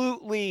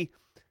absolutely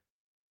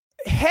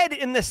head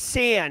in the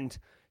sand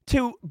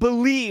to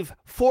believe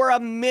for a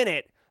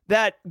minute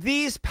that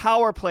these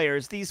power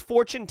players, these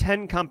Fortune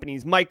 10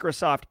 companies,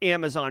 Microsoft,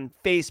 Amazon,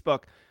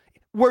 Facebook,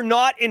 were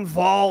not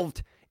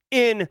involved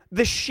in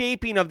the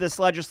shaping of this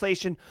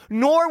legislation,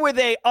 nor were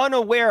they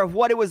unaware of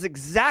what it was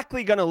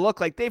exactly going to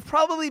look like. They've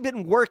probably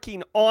been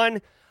working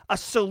on a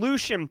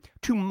solution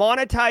to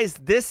monetize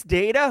this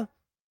data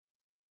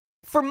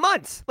for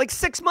months, like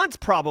 6 months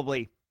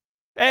probably.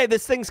 Hey,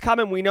 this thing's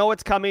coming. We know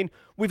it's coming.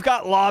 We've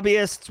got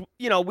lobbyists.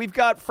 We've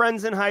got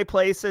friends in high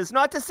places.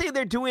 Not to say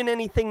they're doing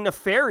anything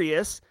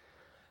nefarious,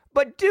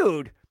 but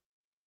dude,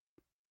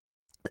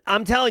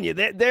 I'm telling you,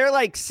 they're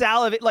like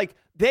salivate. Like,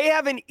 they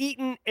haven't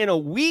eaten in a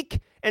week,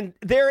 and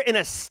they're in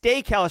a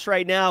steakhouse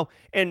right now,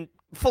 and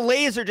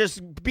fillets are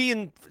just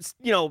being,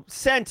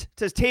 sent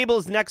to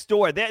tables next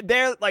door.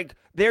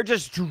 They're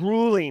just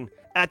drooling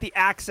at the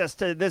access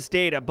to this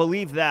data.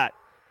 Believe that.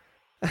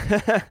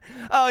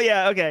 Oh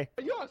yeah, okay.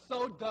 You are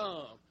so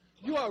dumb.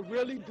 You are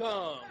really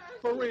dumb.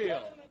 For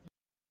real.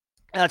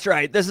 That's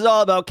right. This is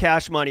all about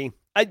cash money.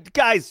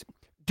 Guys,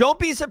 don't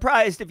be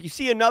surprised if you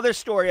see another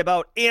story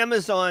about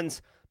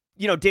Amazon's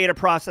data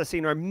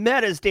processing or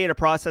Meta's data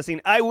processing.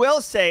 I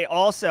will say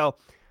also,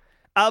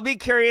 I'll be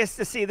curious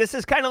to see. This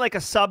is kind of like a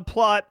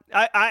subplot.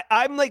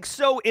 I'm like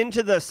so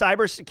into the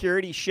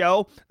cybersecurity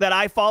show that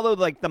I follow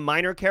like the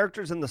minor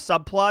characters and the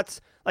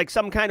subplots, like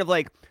some kind of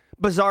like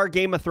bizarre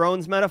Game of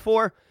Thrones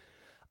metaphor.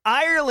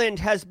 Ireland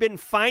has been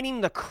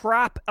fining the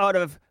crap out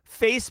of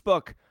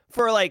Facebook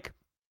for like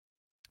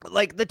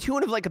the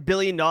tune of like $1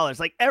 billion.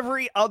 Like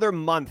every other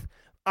month,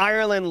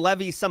 Ireland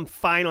levies some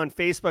fine on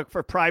Facebook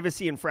for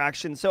privacy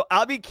infractions. So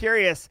I'll be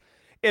curious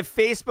if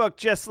Facebook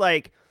just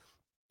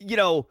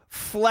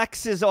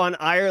flexes on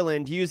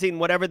Ireland using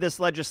whatever this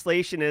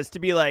legislation is to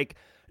be like,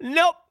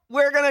 nope,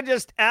 we're going to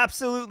just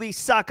absolutely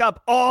suck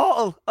up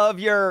all of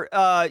your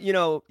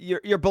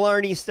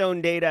Blarney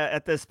Stone data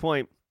at this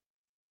point.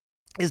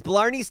 Is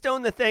Blarney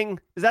Stone the thing?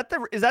 Is that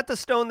the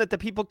stone that the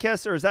people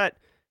kiss, or is that,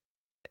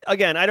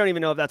 again, I don't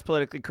even know if that's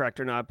politically correct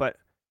or not, but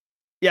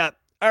yeah.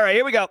 All right,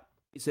 here we go.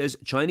 It says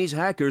Chinese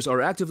hackers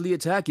are actively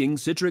attacking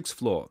Citrix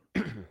Flaw.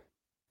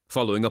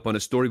 Following up on a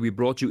story we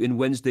brought you in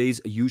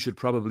Wednesday's You Should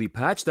Probably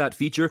Patch That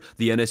feature,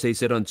 the NSA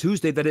said on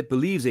Tuesday that it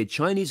believes a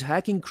Chinese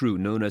hacking crew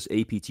known as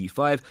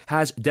APT5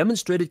 has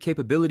demonstrated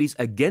capabilities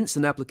against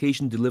an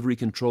application delivery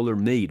controller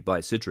made by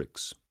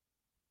Citrix.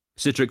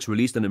 Citrix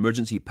released an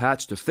emergency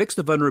patch to fix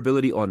the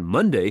vulnerability on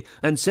Monday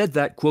and said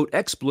that, quote,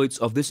 exploits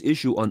of this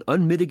issue on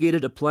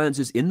unmitigated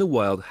appliances in the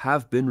wild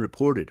have been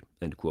reported,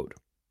 end quote.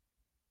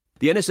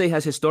 The NSA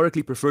has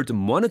historically preferred to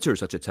monitor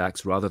such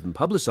attacks rather than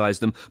publicize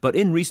them, but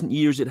in recent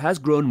years it has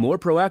grown more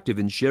proactive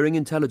in sharing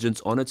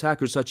intelligence on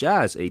attackers such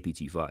as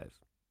APT5.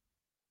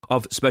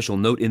 Of special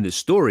note in this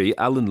story,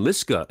 Alan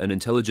Liska, an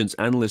intelligence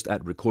analyst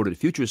at Recorded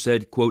Future,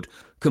 said, quote,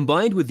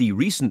 combined with the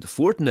recent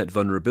Fortinet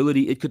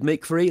vulnerability, it could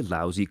make for a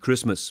lousy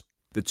Christmas.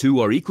 The two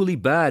are equally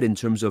bad in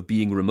terms of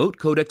being remote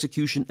code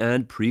execution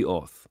and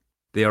pre-auth.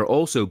 They are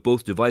also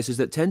both devices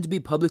that tend to be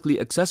publicly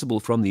accessible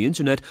from the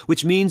internet,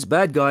 which means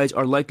bad guys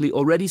are likely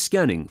already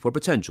scanning for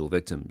potential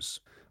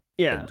victims.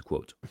 Yeah. End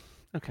quote.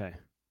 Okay.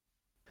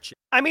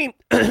 I mean,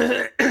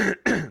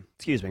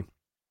 excuse me.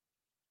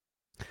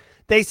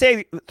 They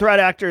say threat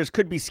actors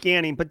could be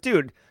scanning, but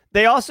dude,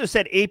 they also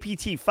said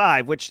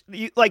APT5, which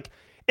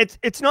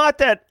it's not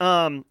that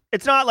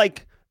it's not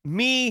like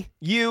me,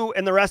 you,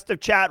 and the rest of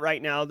chat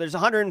right now. There's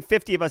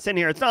 150 of us in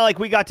here. It's not like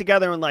we got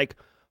together and like,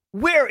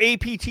 we're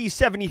APT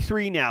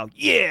 73 now.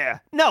 Yeah.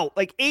 No,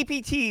 like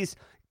APTs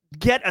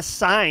get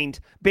assigned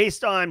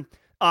based on,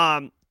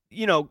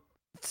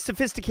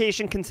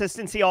 sophistication,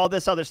 consistency, all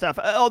this other stuff.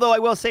 Although I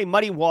will say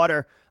Muddy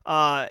Water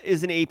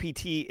is an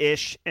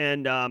APT-ish,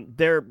 and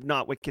they're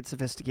not wicked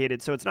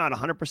sophisticated, so it's not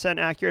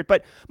 100% accurate.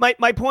 But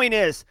my point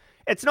is,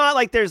 it's not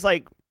like there's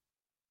like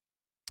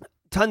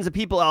tons of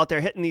people out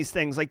there hitting these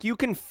things. Like you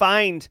can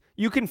find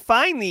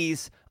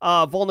these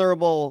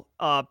vulnerable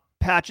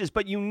patches,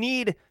 but you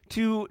need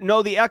to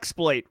know the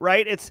exploit,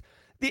 right?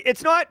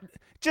 It's not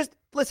just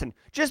listen.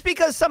 Just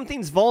because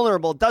something's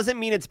vulnerable doesn't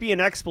mean it's being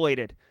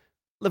exploited.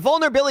 The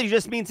vulnerability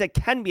just means it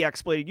can be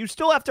exploited. You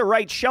still have to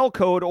write shell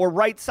code or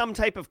write some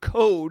type of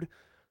code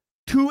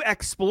to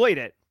exploit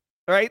it,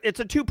 right? It's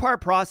a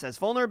two-part process.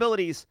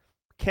 Vulnerabilities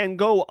can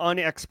go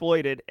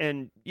unexploited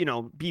and,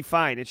 be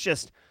fine. It's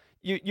just,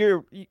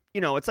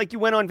 it's like you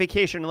went on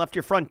vacation and left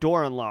your front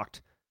door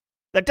unlocked.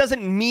 That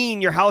doesn't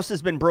mean your house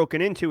has been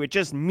broken into. It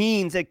just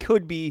means it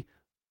could be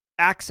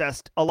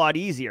accessed a lot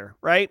easier,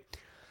 right?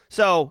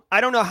 So I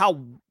don't know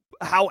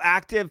how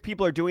active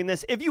people are doing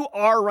this. If you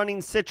are running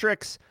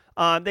Citrix,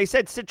 they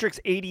said Citrix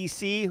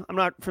ADC. I'm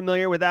not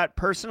familiar with that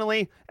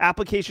personally.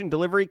 Application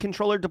delivery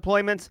controller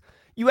deployments.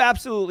 You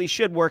absolutely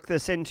should work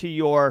this into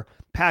your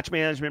patch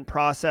management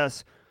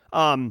process.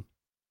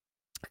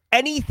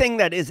 Anything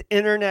that is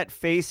internet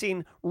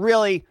facing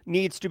really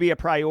needs to be a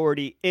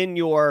priority in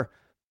your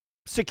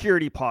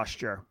security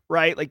posture,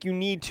 right? Like you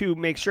need to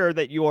make sure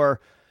that you're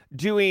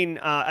doing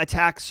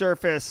attack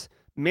surface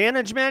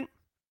management.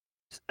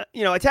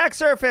 Attack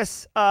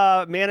surface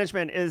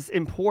management is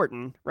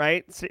important,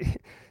 right? So,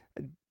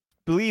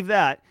 believe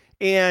that.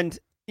 And,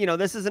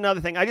 this is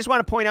another thing. I just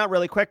want to point out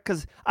really quick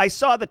because I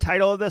saw the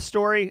title of this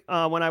story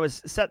when I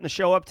was setting the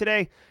show up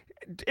today.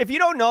 If you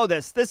don't know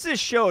this is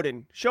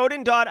Shodan.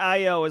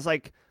 Shodan.io is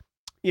like,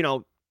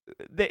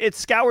 it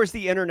scours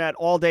the internet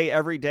all day,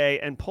 every day,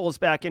 and pulls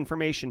back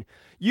information.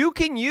 You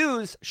can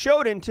use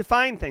Shodan to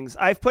find things.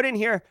 I've put in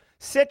here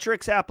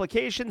Citrix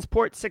applications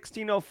port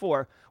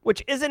 1604,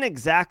 which isn't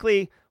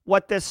exactly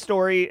what this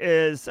story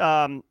is,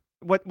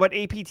 what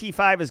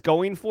APT5 is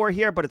going for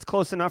here, but it's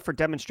close enough for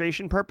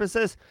demonstration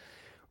purposes.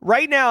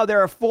 Right now,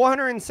 there are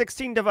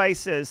 416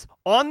 devices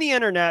on the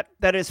internet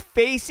that is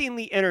facing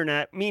the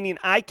internet, meaning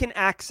I can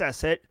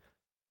access it,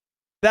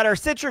 that are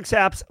Citrix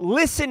apps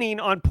listening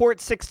on port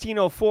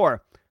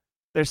 1604.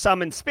 There's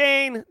some in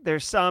Spain.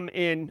 There's some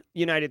in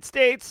United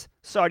States,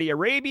 Saudi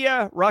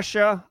Arabia,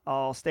 Russia.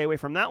 I'll stay away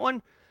from that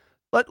one.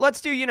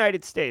 Let's do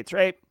United States,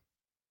 right?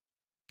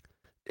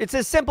 It's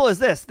as simple as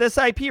this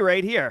IP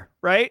right here,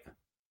 right?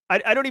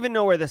 I don't even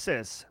know where this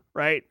is,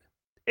 right?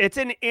 It's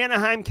in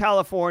Anaheim,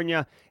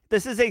 California.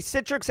 This is a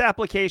Citrix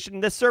application.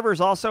 This server is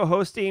also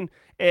hosting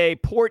a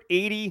port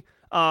 80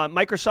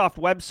 Microsoft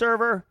web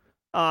server,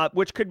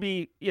 which could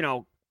be,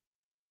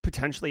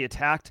 potentially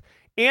attacked.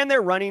 And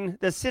they're running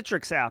the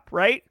Citrix app,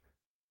 right?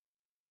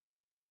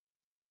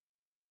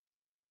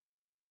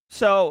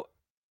 So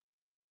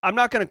I'm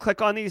not going to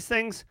click on these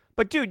things,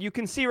 but dude, you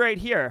can see right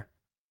here.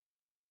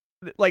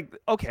 Like,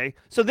 okay,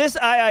 so this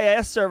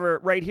IIS server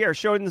right here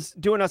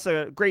doing us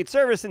a great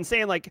service and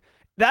saying like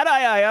that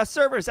IIS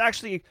server is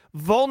actually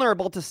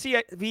vulnerable to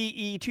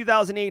CVE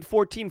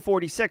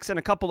 2008-1446 and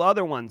a couple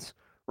other ones,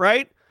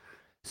 right?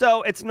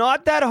 So it's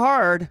not that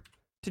hard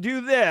to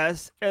do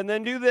this and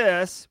then do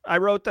this. I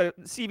wrote the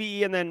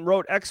CVE and then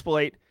wrote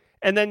exploit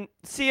and then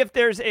see if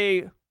there's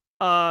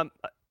an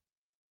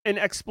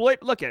exploit.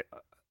 Look at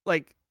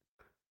like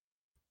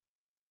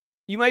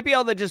you might be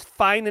able to just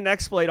find an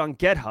exploit on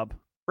GitHub.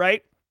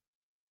 Right?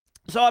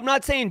 So I'm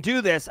not saying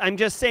do this. I'm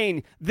just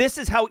saying this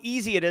is how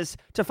easy it is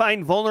to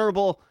find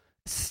vulnerable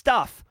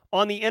stuff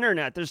on the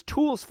internet. There's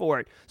tools for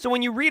it. So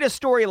when you read a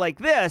story like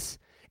this,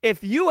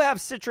 if you have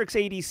Citrix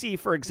ADC,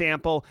 for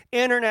example,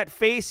 internet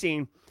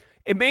facing,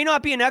 it may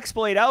not be an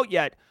exploit out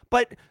yet,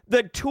 But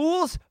the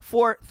tools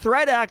for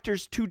threat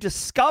actors to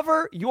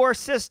discover your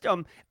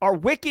system are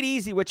wicked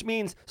easy, which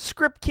means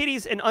script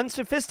kiddies and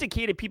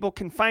unsophisticated people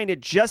can find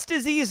it just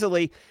as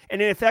easily.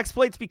 And if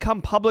exploits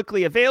become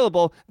publicly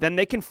available, then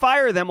they can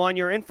fire them on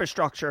your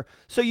infrastructure.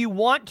 So you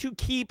want to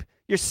keep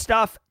your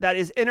stuff that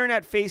is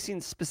internet facing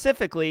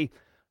specifically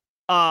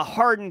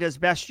hardened as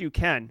best you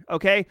can.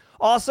 Okay.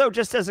 Also,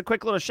 just as a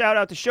quick little shout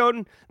out to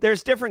Shodan,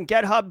 there's different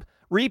GitHub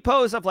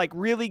repos of like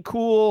really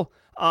cool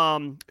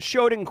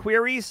Shodan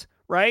queries,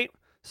 right?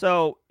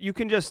 So you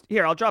can just,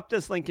 here, I'll drop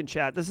this link in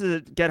chat. This is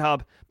a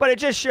GitHub, but it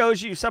just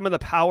shows you some of the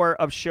power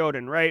of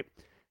Shodan, right?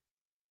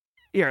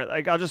 Here,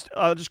 like I'll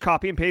just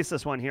copy and paste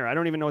this one here. I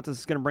don't even know what this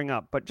is going to bring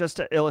up, but just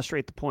to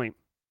illustrate the point.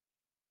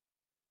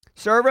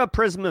 Server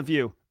Prisma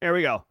View. There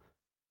we go.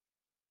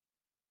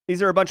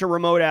 These are a bunch of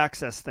remote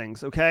access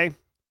things, okay?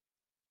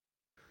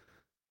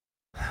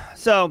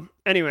 So,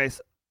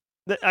 anyways,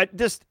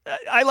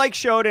 I like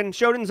Shodan.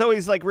 Shodan's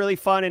always like really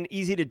fun and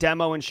easy to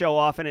demo and show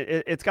off, and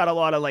it's got a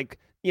lot of like,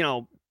 you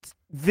know,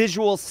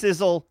 visual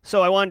sizzle.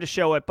 So I wanted to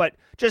show it, but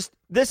just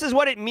this is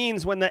what it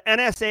means when the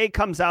NSA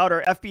comes out,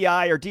 or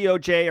FBI or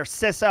DOJ or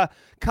CISA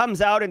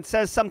comes out and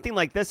says something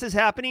like this is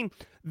happening.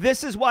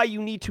 This is why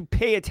you need to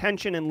pay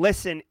attention and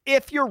listen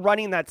if you're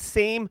running that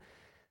same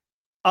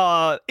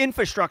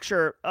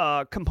infrastructure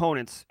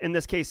components, in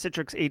this case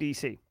Citrix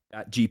ADC.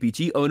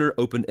 GPT owner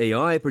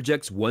OpenAI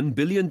projects $1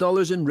 billion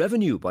in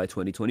revenue by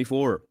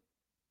 2024.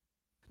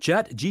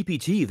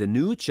 ChatGPT, the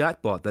new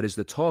chatbot that is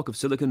the talk of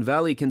Silicon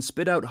Valley, can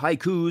spit out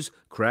haikus,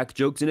 crack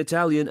jokes in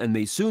Italian, and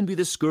may soon be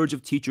the scourge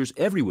of teachers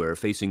everywhere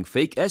facing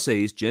fake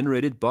essays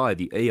generated by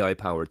the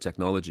AI-powered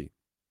technology.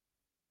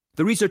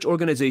 The research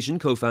organization,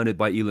 co-founded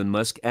by Elon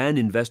Musk and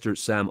investor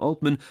Sam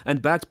Altman and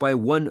backed by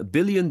 $1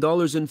 billion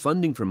in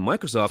funding from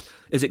Microsoft,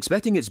 is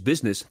expecting its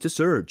business to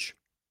surge.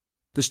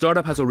 The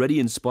startup has already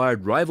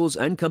inspired rivals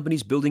and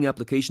companies building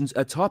applications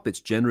atop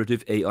its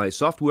generative AI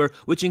software,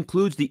 which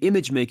includes the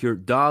image maker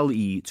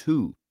DALL-E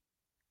 2.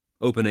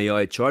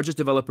 OpenAI charges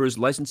developers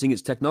licensing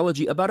its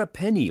technology about a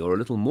penny or a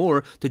little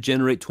more to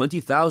generate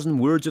 20,000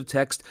 words of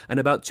text and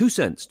about 2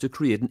 cents to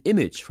create an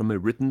image from a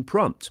written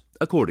prompt,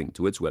 according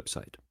to its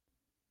website.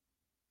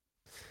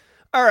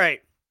 All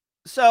right.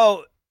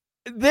 So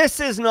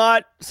this is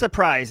not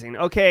surprising,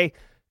 okay?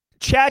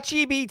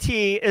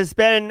 ChatGPT has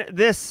been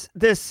this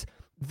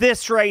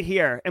right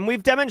here. And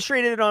we've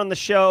demonstrated it on the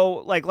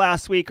show like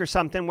last week or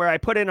something, where I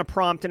put in a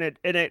prompt and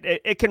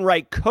it can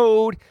write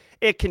code.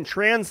 It can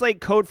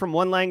translate code from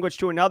one language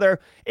to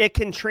another. It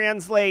can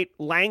translate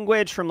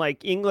language from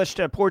like English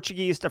to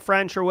Portuguese to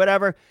French or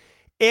whatever.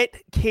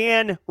 It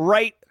can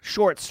write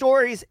short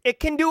stories. It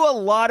can do a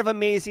lot of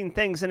amazing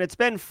things, and it's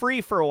been free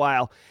for a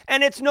while.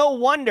 And it's no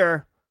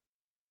wonder,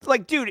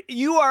 like, dude,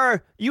 you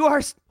are,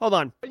 hold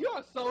on. You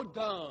are so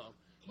dumb.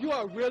 You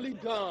are really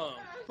dumb.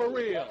 For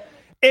real.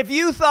 If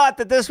you thought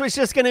that this was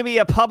just going to be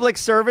a public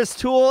service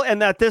tool and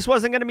that this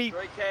wasn't going to be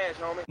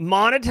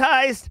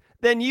monetized,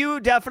 then you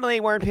definitely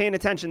weren't paying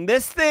attention.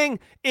 This thing,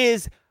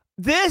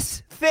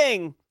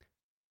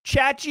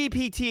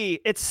 ChatGPT,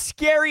 it's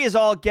scary as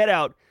all get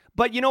out.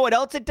 But you know what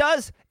else it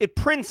does? It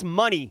prints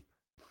money.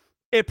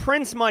 It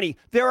prints money.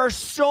 There are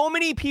so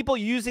many people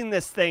using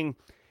this thing.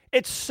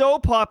 It's so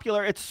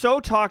popular. It's so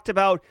talked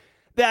about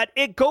that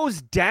it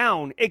goes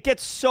down. It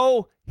gets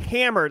so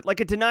hammered,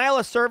 like a denial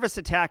of service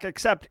attack,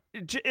 except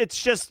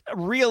it's just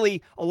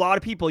really a lot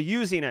of people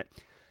using it.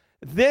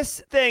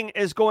 This thing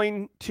is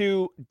going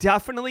to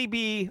definitely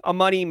be a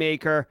money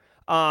maker.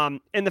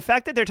 And the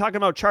fact that they're talking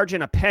about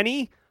charging a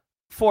penny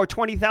for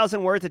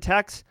 20,000 words of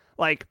text,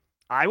 like,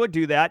 I would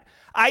do that.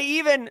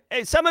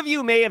 Some of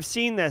you may have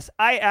seen this.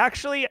 I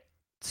actually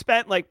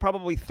spent like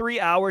probably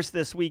 3 hours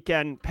this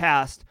weekend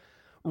past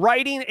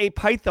writing a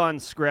Python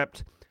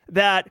script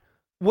that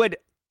would,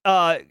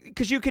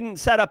 because you can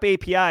set up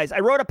APIs. I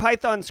wrote a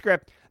Python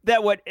script that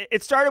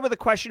it started with a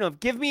question of,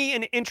 give me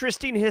an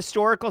interesting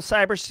historical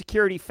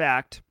cybersecurity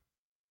fact.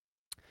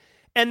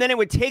 And then it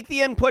would take the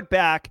input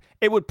back,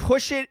 it would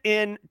push it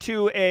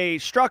into a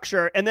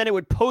structure, and then it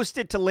would post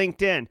it to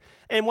LinkedIn.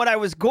 And what I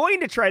was going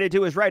to try to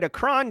do is write a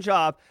cron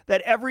job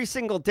that every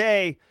single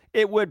day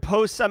it would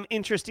post some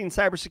interesting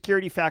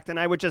cybersecurity fact, and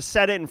I would just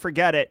set it and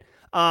forget it.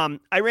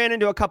 I ran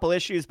into a couple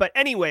issues, but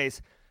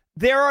anyways,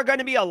 there are going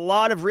to be a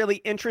lot of really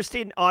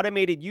interesting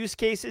automated use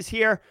cases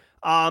here.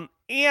 And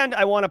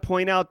I want to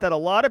point out that a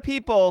lot of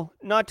people,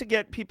 not to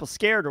get people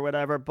scared or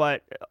whatever,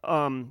 but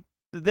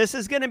this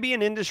is going to be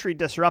an industry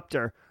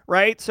disruptor,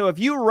 right? So if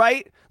you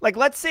write, like,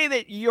 let's say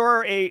that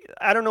you're I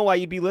don't know why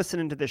you'd be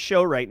listening to this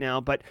show right now,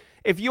 but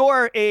if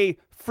you're a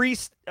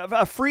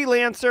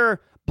freelancer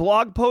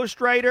blog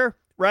post writer,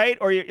 right?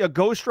 Or a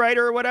ghost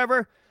writer or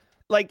whatever,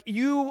 like,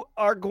 you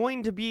are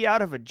going to be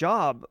out of a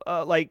job.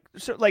 Write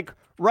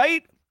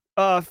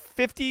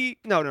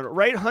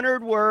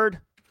 100-word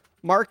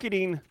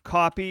marketing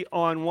copy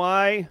on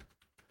why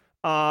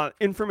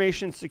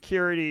information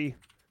security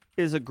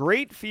is a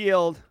great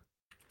field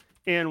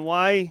and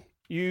why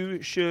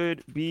you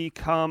should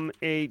become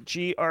a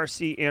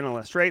GRC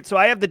analyst, right? So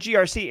I have the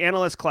GRC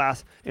analyst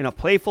class in a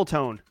playful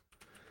tone.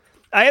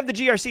 I have the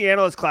GRC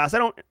analyst class. I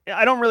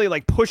don't really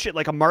like push it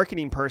like a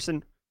marketing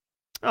person.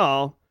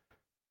 Oh,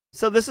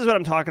 so this is what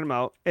I'm talking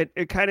about.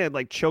 It kind of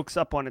like chokes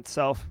up on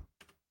itself.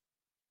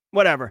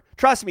 Whatever.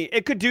 Trust me,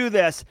 it could do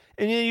this,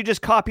 and you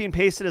just copy and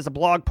paste it as a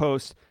blog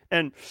post,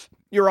 and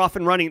you're off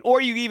and running. Or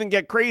you even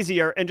get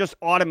crazier and just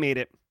automate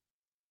it,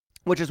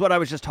 which is what I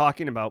was just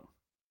talking about.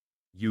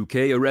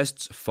 UK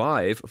arrests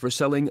 5 for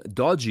selling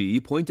dodgy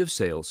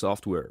point-of-sale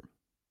software.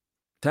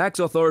 Tax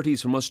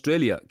authorities from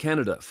Australia,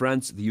 Canada,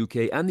 France, the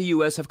UK, and the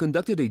US have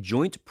conducted a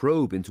joint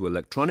probe into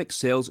electronic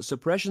sales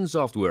suppression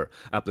software,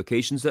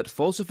 applications that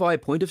falsify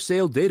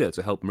point-of-sale data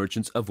to help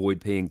merchants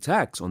avoid paying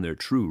tax on their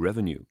true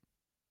revenue.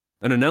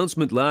 An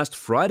announcement last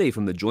Friday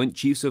from the Joint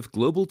Chiefs of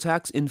Global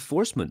Tax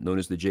Enforcement, known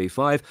as the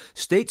J5,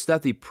 states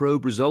that the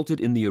probe resulted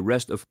in the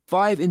arrest of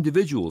 5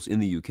 individuals in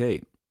the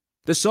UK.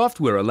 The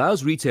software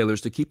allows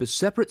retailers to keep a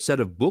separate set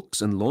of books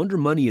and launder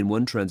money in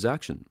one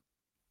transaction.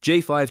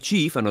 J5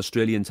 Chief and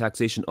Australian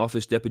Taxation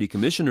Office Deputy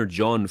Commissioner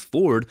John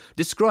Ford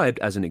described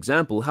as an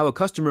example how a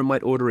customer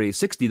might order a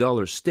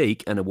 $60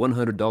 steak and a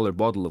 $100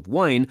 bottle of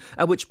wine,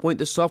 at which point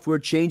the software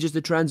changes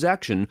the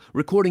transaction,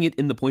 recording it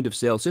in the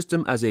point-of-sale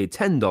system as a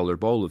 $10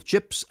 bowl of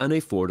chips and a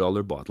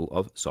 $4 bottle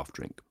of soft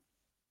drink.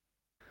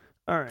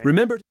 All right.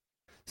 Remember?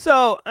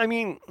 So, I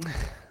mean,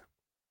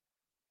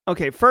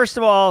 okay, first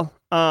of all,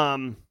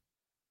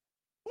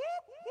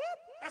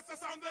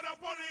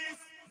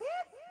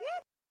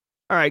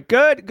 all right,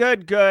 good.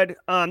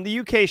 The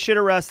UK should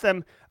arrest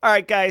them. All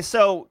right, guys,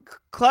 so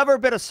clever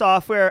bit of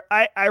software.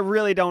 I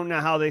really don't know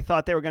how they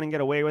thought they were going to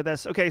get away with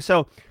this. Okay,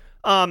 so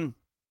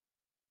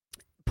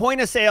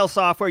point-of-sale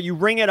software, you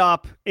ring it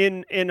up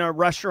in a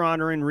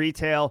restaurant or in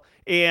retail,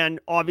 and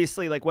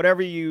obviously, like,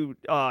 whatever you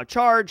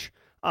charge,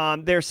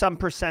 there's some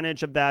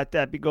percentage of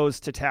that goes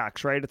to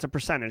tax, right? It's a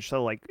percentage.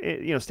 So, like,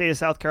 state of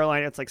South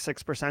Carolina, it's like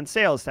 6%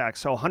 sales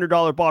tax. So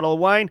 $100 bottle of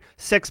wine,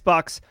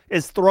 $6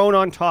 is thrown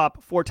on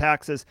top for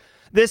taxes.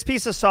 This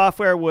piece of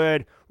software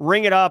would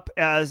ring it up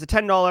as a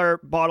 $10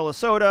 bottle of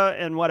soda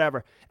and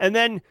whatever. And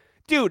then,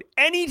 dude,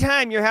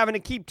 anytime you're having to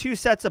keep 2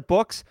 sets of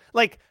books,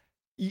 like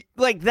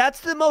that's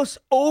the most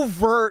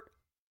overt,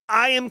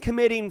 I am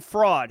committing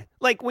fraud.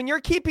 Like, when you're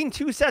keeping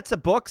 2 sets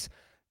of books,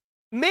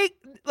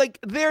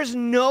 there's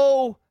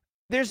no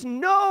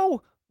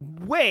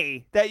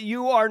way that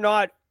you are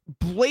not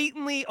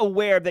blatantly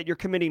aware that you're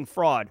committing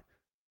fraud.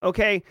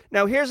 Okay?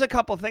 Now, here's a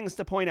couple things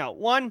to point out.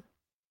 One,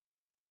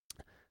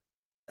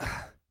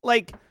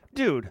 like,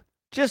 dude,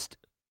 just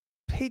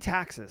pay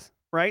taxes,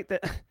 right?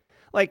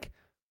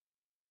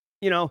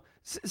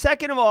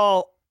 Second of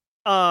all,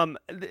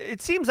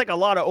 it seems like a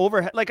lot of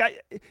overhead. Like,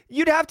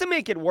 you'd have to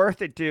make it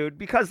worth it, dude,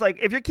 because, like,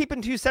 if you're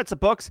keeping 2 sets of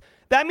books,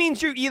 that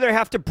means you either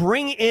have to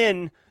bring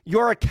in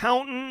your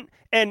accountant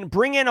and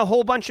bring in a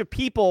whole bunch of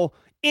people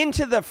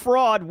into the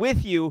fraud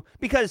with you,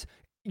 because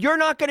you're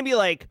not going to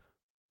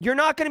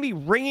be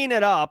ringing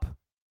it up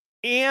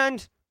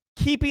and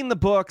keeping the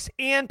books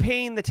and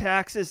paying the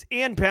taxes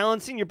and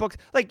balancing your books.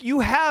 Like, you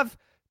have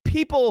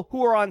people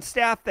who are on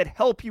staff that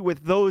help you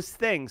with those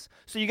things.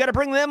 So you got to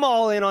bring them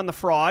all in on the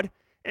fraud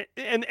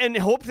and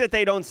hope that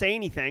they don't say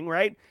anything,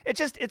 right?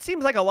 It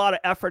seems like a lot of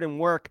effort and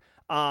work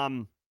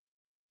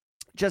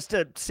just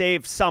to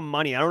save some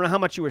money. I don't know how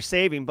much you were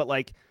saving, but,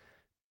 like,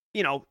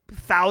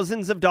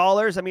 thousands of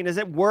dollars. I mean, is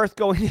it worth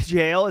going to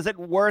jail? Is it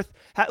worth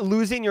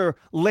losing your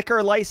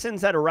liquor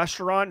license at a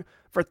restaurant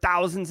for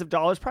thousands of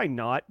dollars? Probably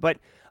not. But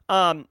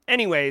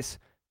anyways,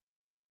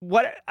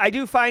 what I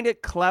do find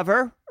it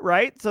clever,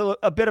 right? So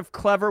a bit of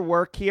clever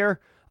work here.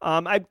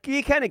 I'd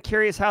be kind of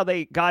curious how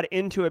they got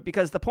into it,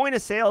 because the point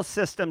of sale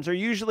systems are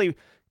usually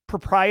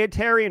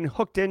proprietary and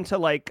hooked into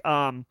like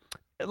an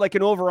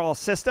overall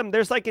system.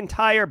 There's like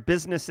entire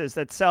businesses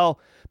that sell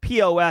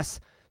POS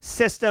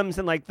systems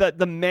and like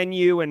the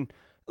menu, and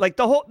like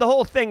the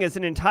whole thing is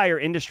an entire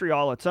industry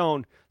all its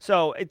own.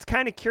 So it's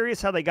kind of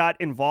curious how they got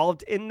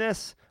involved in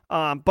this.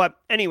 But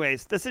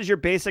anyways, this is your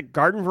basic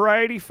garden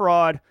variety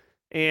fraud,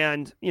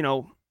 and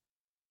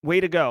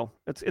way to go.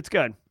 It's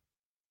good.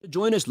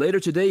 Join us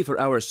later today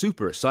for our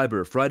Super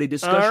Cyber Friday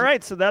discussion. All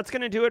right, so that's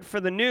going to do it for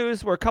the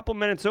news. We're a couple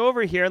minutes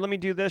over here. Let me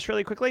do this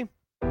really quickly.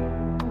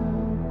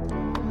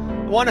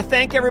 I want to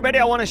thank everybody.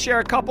 I want to share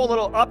a couple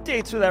little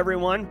updates with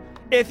everyone.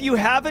 If you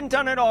haven't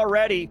done it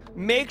already,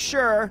 make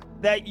sure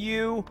that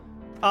you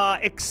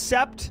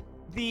accept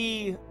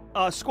the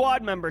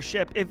squad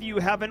membership if you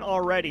haven't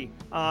already.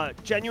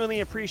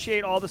 Genuinely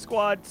appreciate all the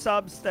squad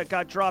subs that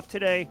got dropped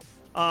today.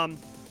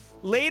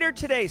 Later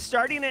today,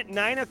 starting at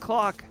 9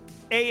 o'clock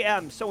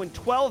a.m., so in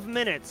 12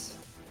 minutes,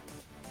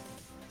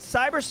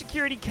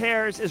 Cybersecurity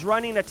Cares is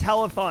running a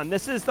telethon.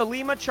 This is the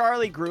Lima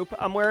Charlie group.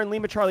 I'm wearing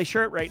Lima Charlie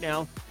shirt right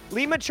now.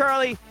 Lima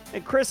Charlie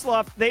and Chris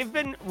Luff, they've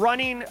been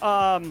running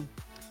point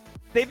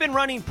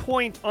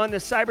on the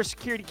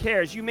Cybersecurity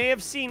Cares. You may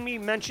have seen me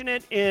mention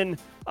it in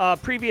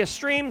previous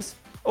streams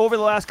over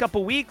the last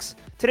couple weeks.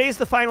 Today's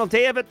the final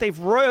day of it.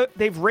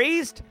 They've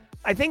raised,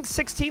 I think,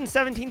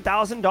 $16,000,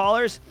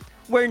 $17,000.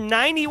 where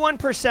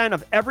 91%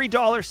 of every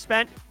dollar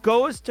spent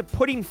goes to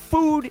putting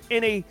food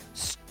in a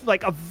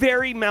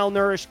very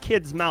malnourished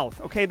kid's mouth.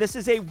 Okay, this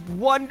is a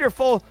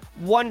wonderful,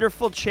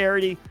 wonderful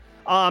charity.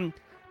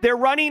 They're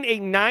running a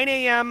 9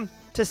 a.m.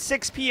 to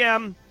 6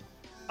 p.m.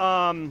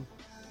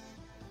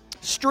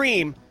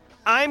 Stream.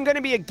 I'm going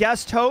to be a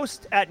guest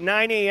host at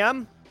 9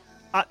 a.m.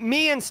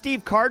 Me and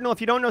Steve Cardinal.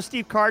 If you don't know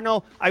Steve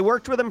Cardinal, I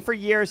worked with him for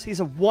years. He's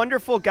a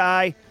wonderful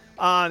guy.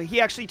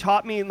 He actually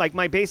taught me like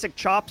my basic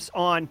chops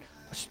on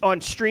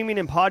streaming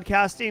and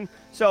podcasting.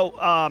 So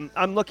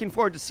I'm looking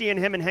forward to seeing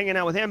him and hanging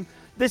out with him.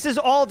 This is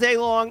all day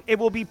long. It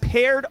will be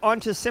paired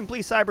onto Simply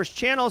Cyber's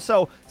channel.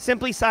 So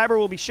Simply Cyber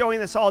will be showing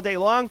this all day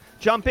long.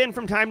 Jump in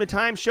from time to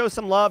time, show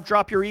some love,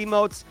 drop your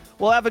emotes.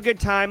 We'll have a good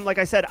time. Like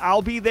I said,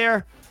 I'll be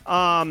there.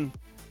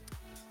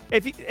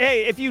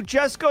 If you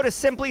just go to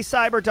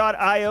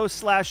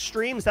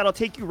simplycyber.io/streams, that'll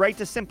take you right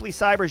to Simply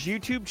Cyber's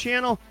YouTube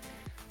channel.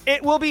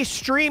 It will be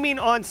streaming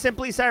on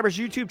Simply Cyber's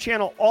YouTube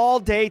channel all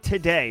day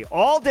today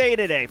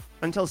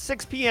until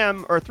 6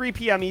 p.m. or 3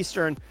 p.m.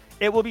 Eastern.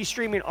 It will be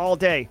streaming all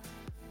day.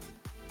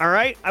 All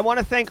right. I want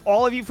to thank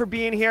all of you for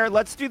being here.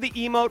 Let's do the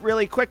emote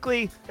really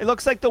quickly. It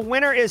looks like the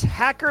winner is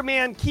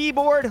Hackerman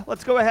Keyboard.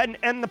 Let's go ahead and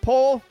end the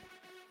poll.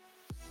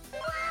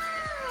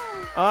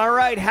 All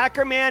right,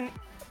 Hackerman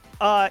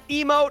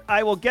emote.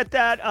 I will get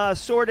that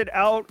sorted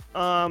out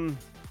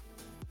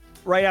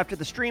right after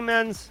the stream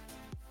ends.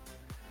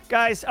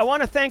 Guys, I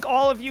want to thank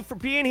all of you for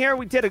being here.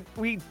 We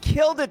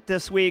killed it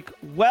this week.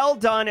 Well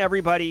done,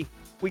 everybody.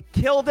 We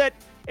killed it.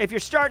 If you're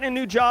starting a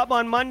new job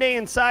on Monday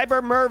in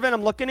cyber, Mervin,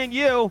 I'm looking at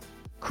you.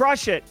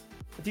 Crush it.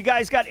 If you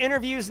guys got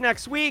interviews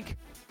next week,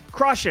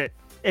 crush it.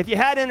 If you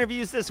had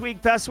interviews this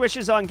week, best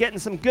wishes on getting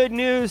some good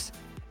news.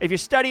 If you're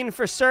studying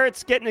for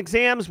certs, getting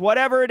exams,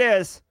 whatever it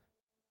is,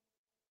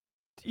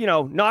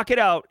 knock it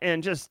out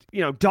and just,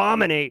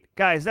 dominate.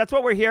 Guys, that's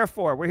what we're here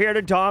for. We're here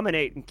to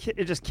dominate and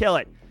just kill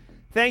it.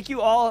 Thank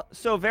you all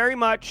so very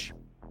much.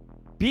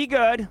 Be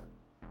good,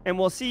 and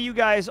we'll see you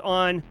guys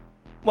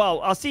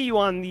I'll see you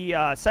on the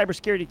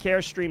Cybersecurity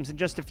Care streams in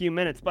just a few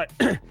minutes. But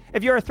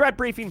if you're a threat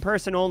briefing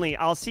person only,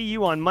 I'll see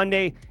you on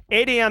Monday,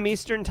 8 a.m.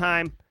 Eastern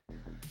Time.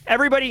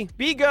 Everybody,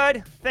 be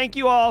good. Thank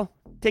you all.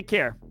 Take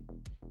care.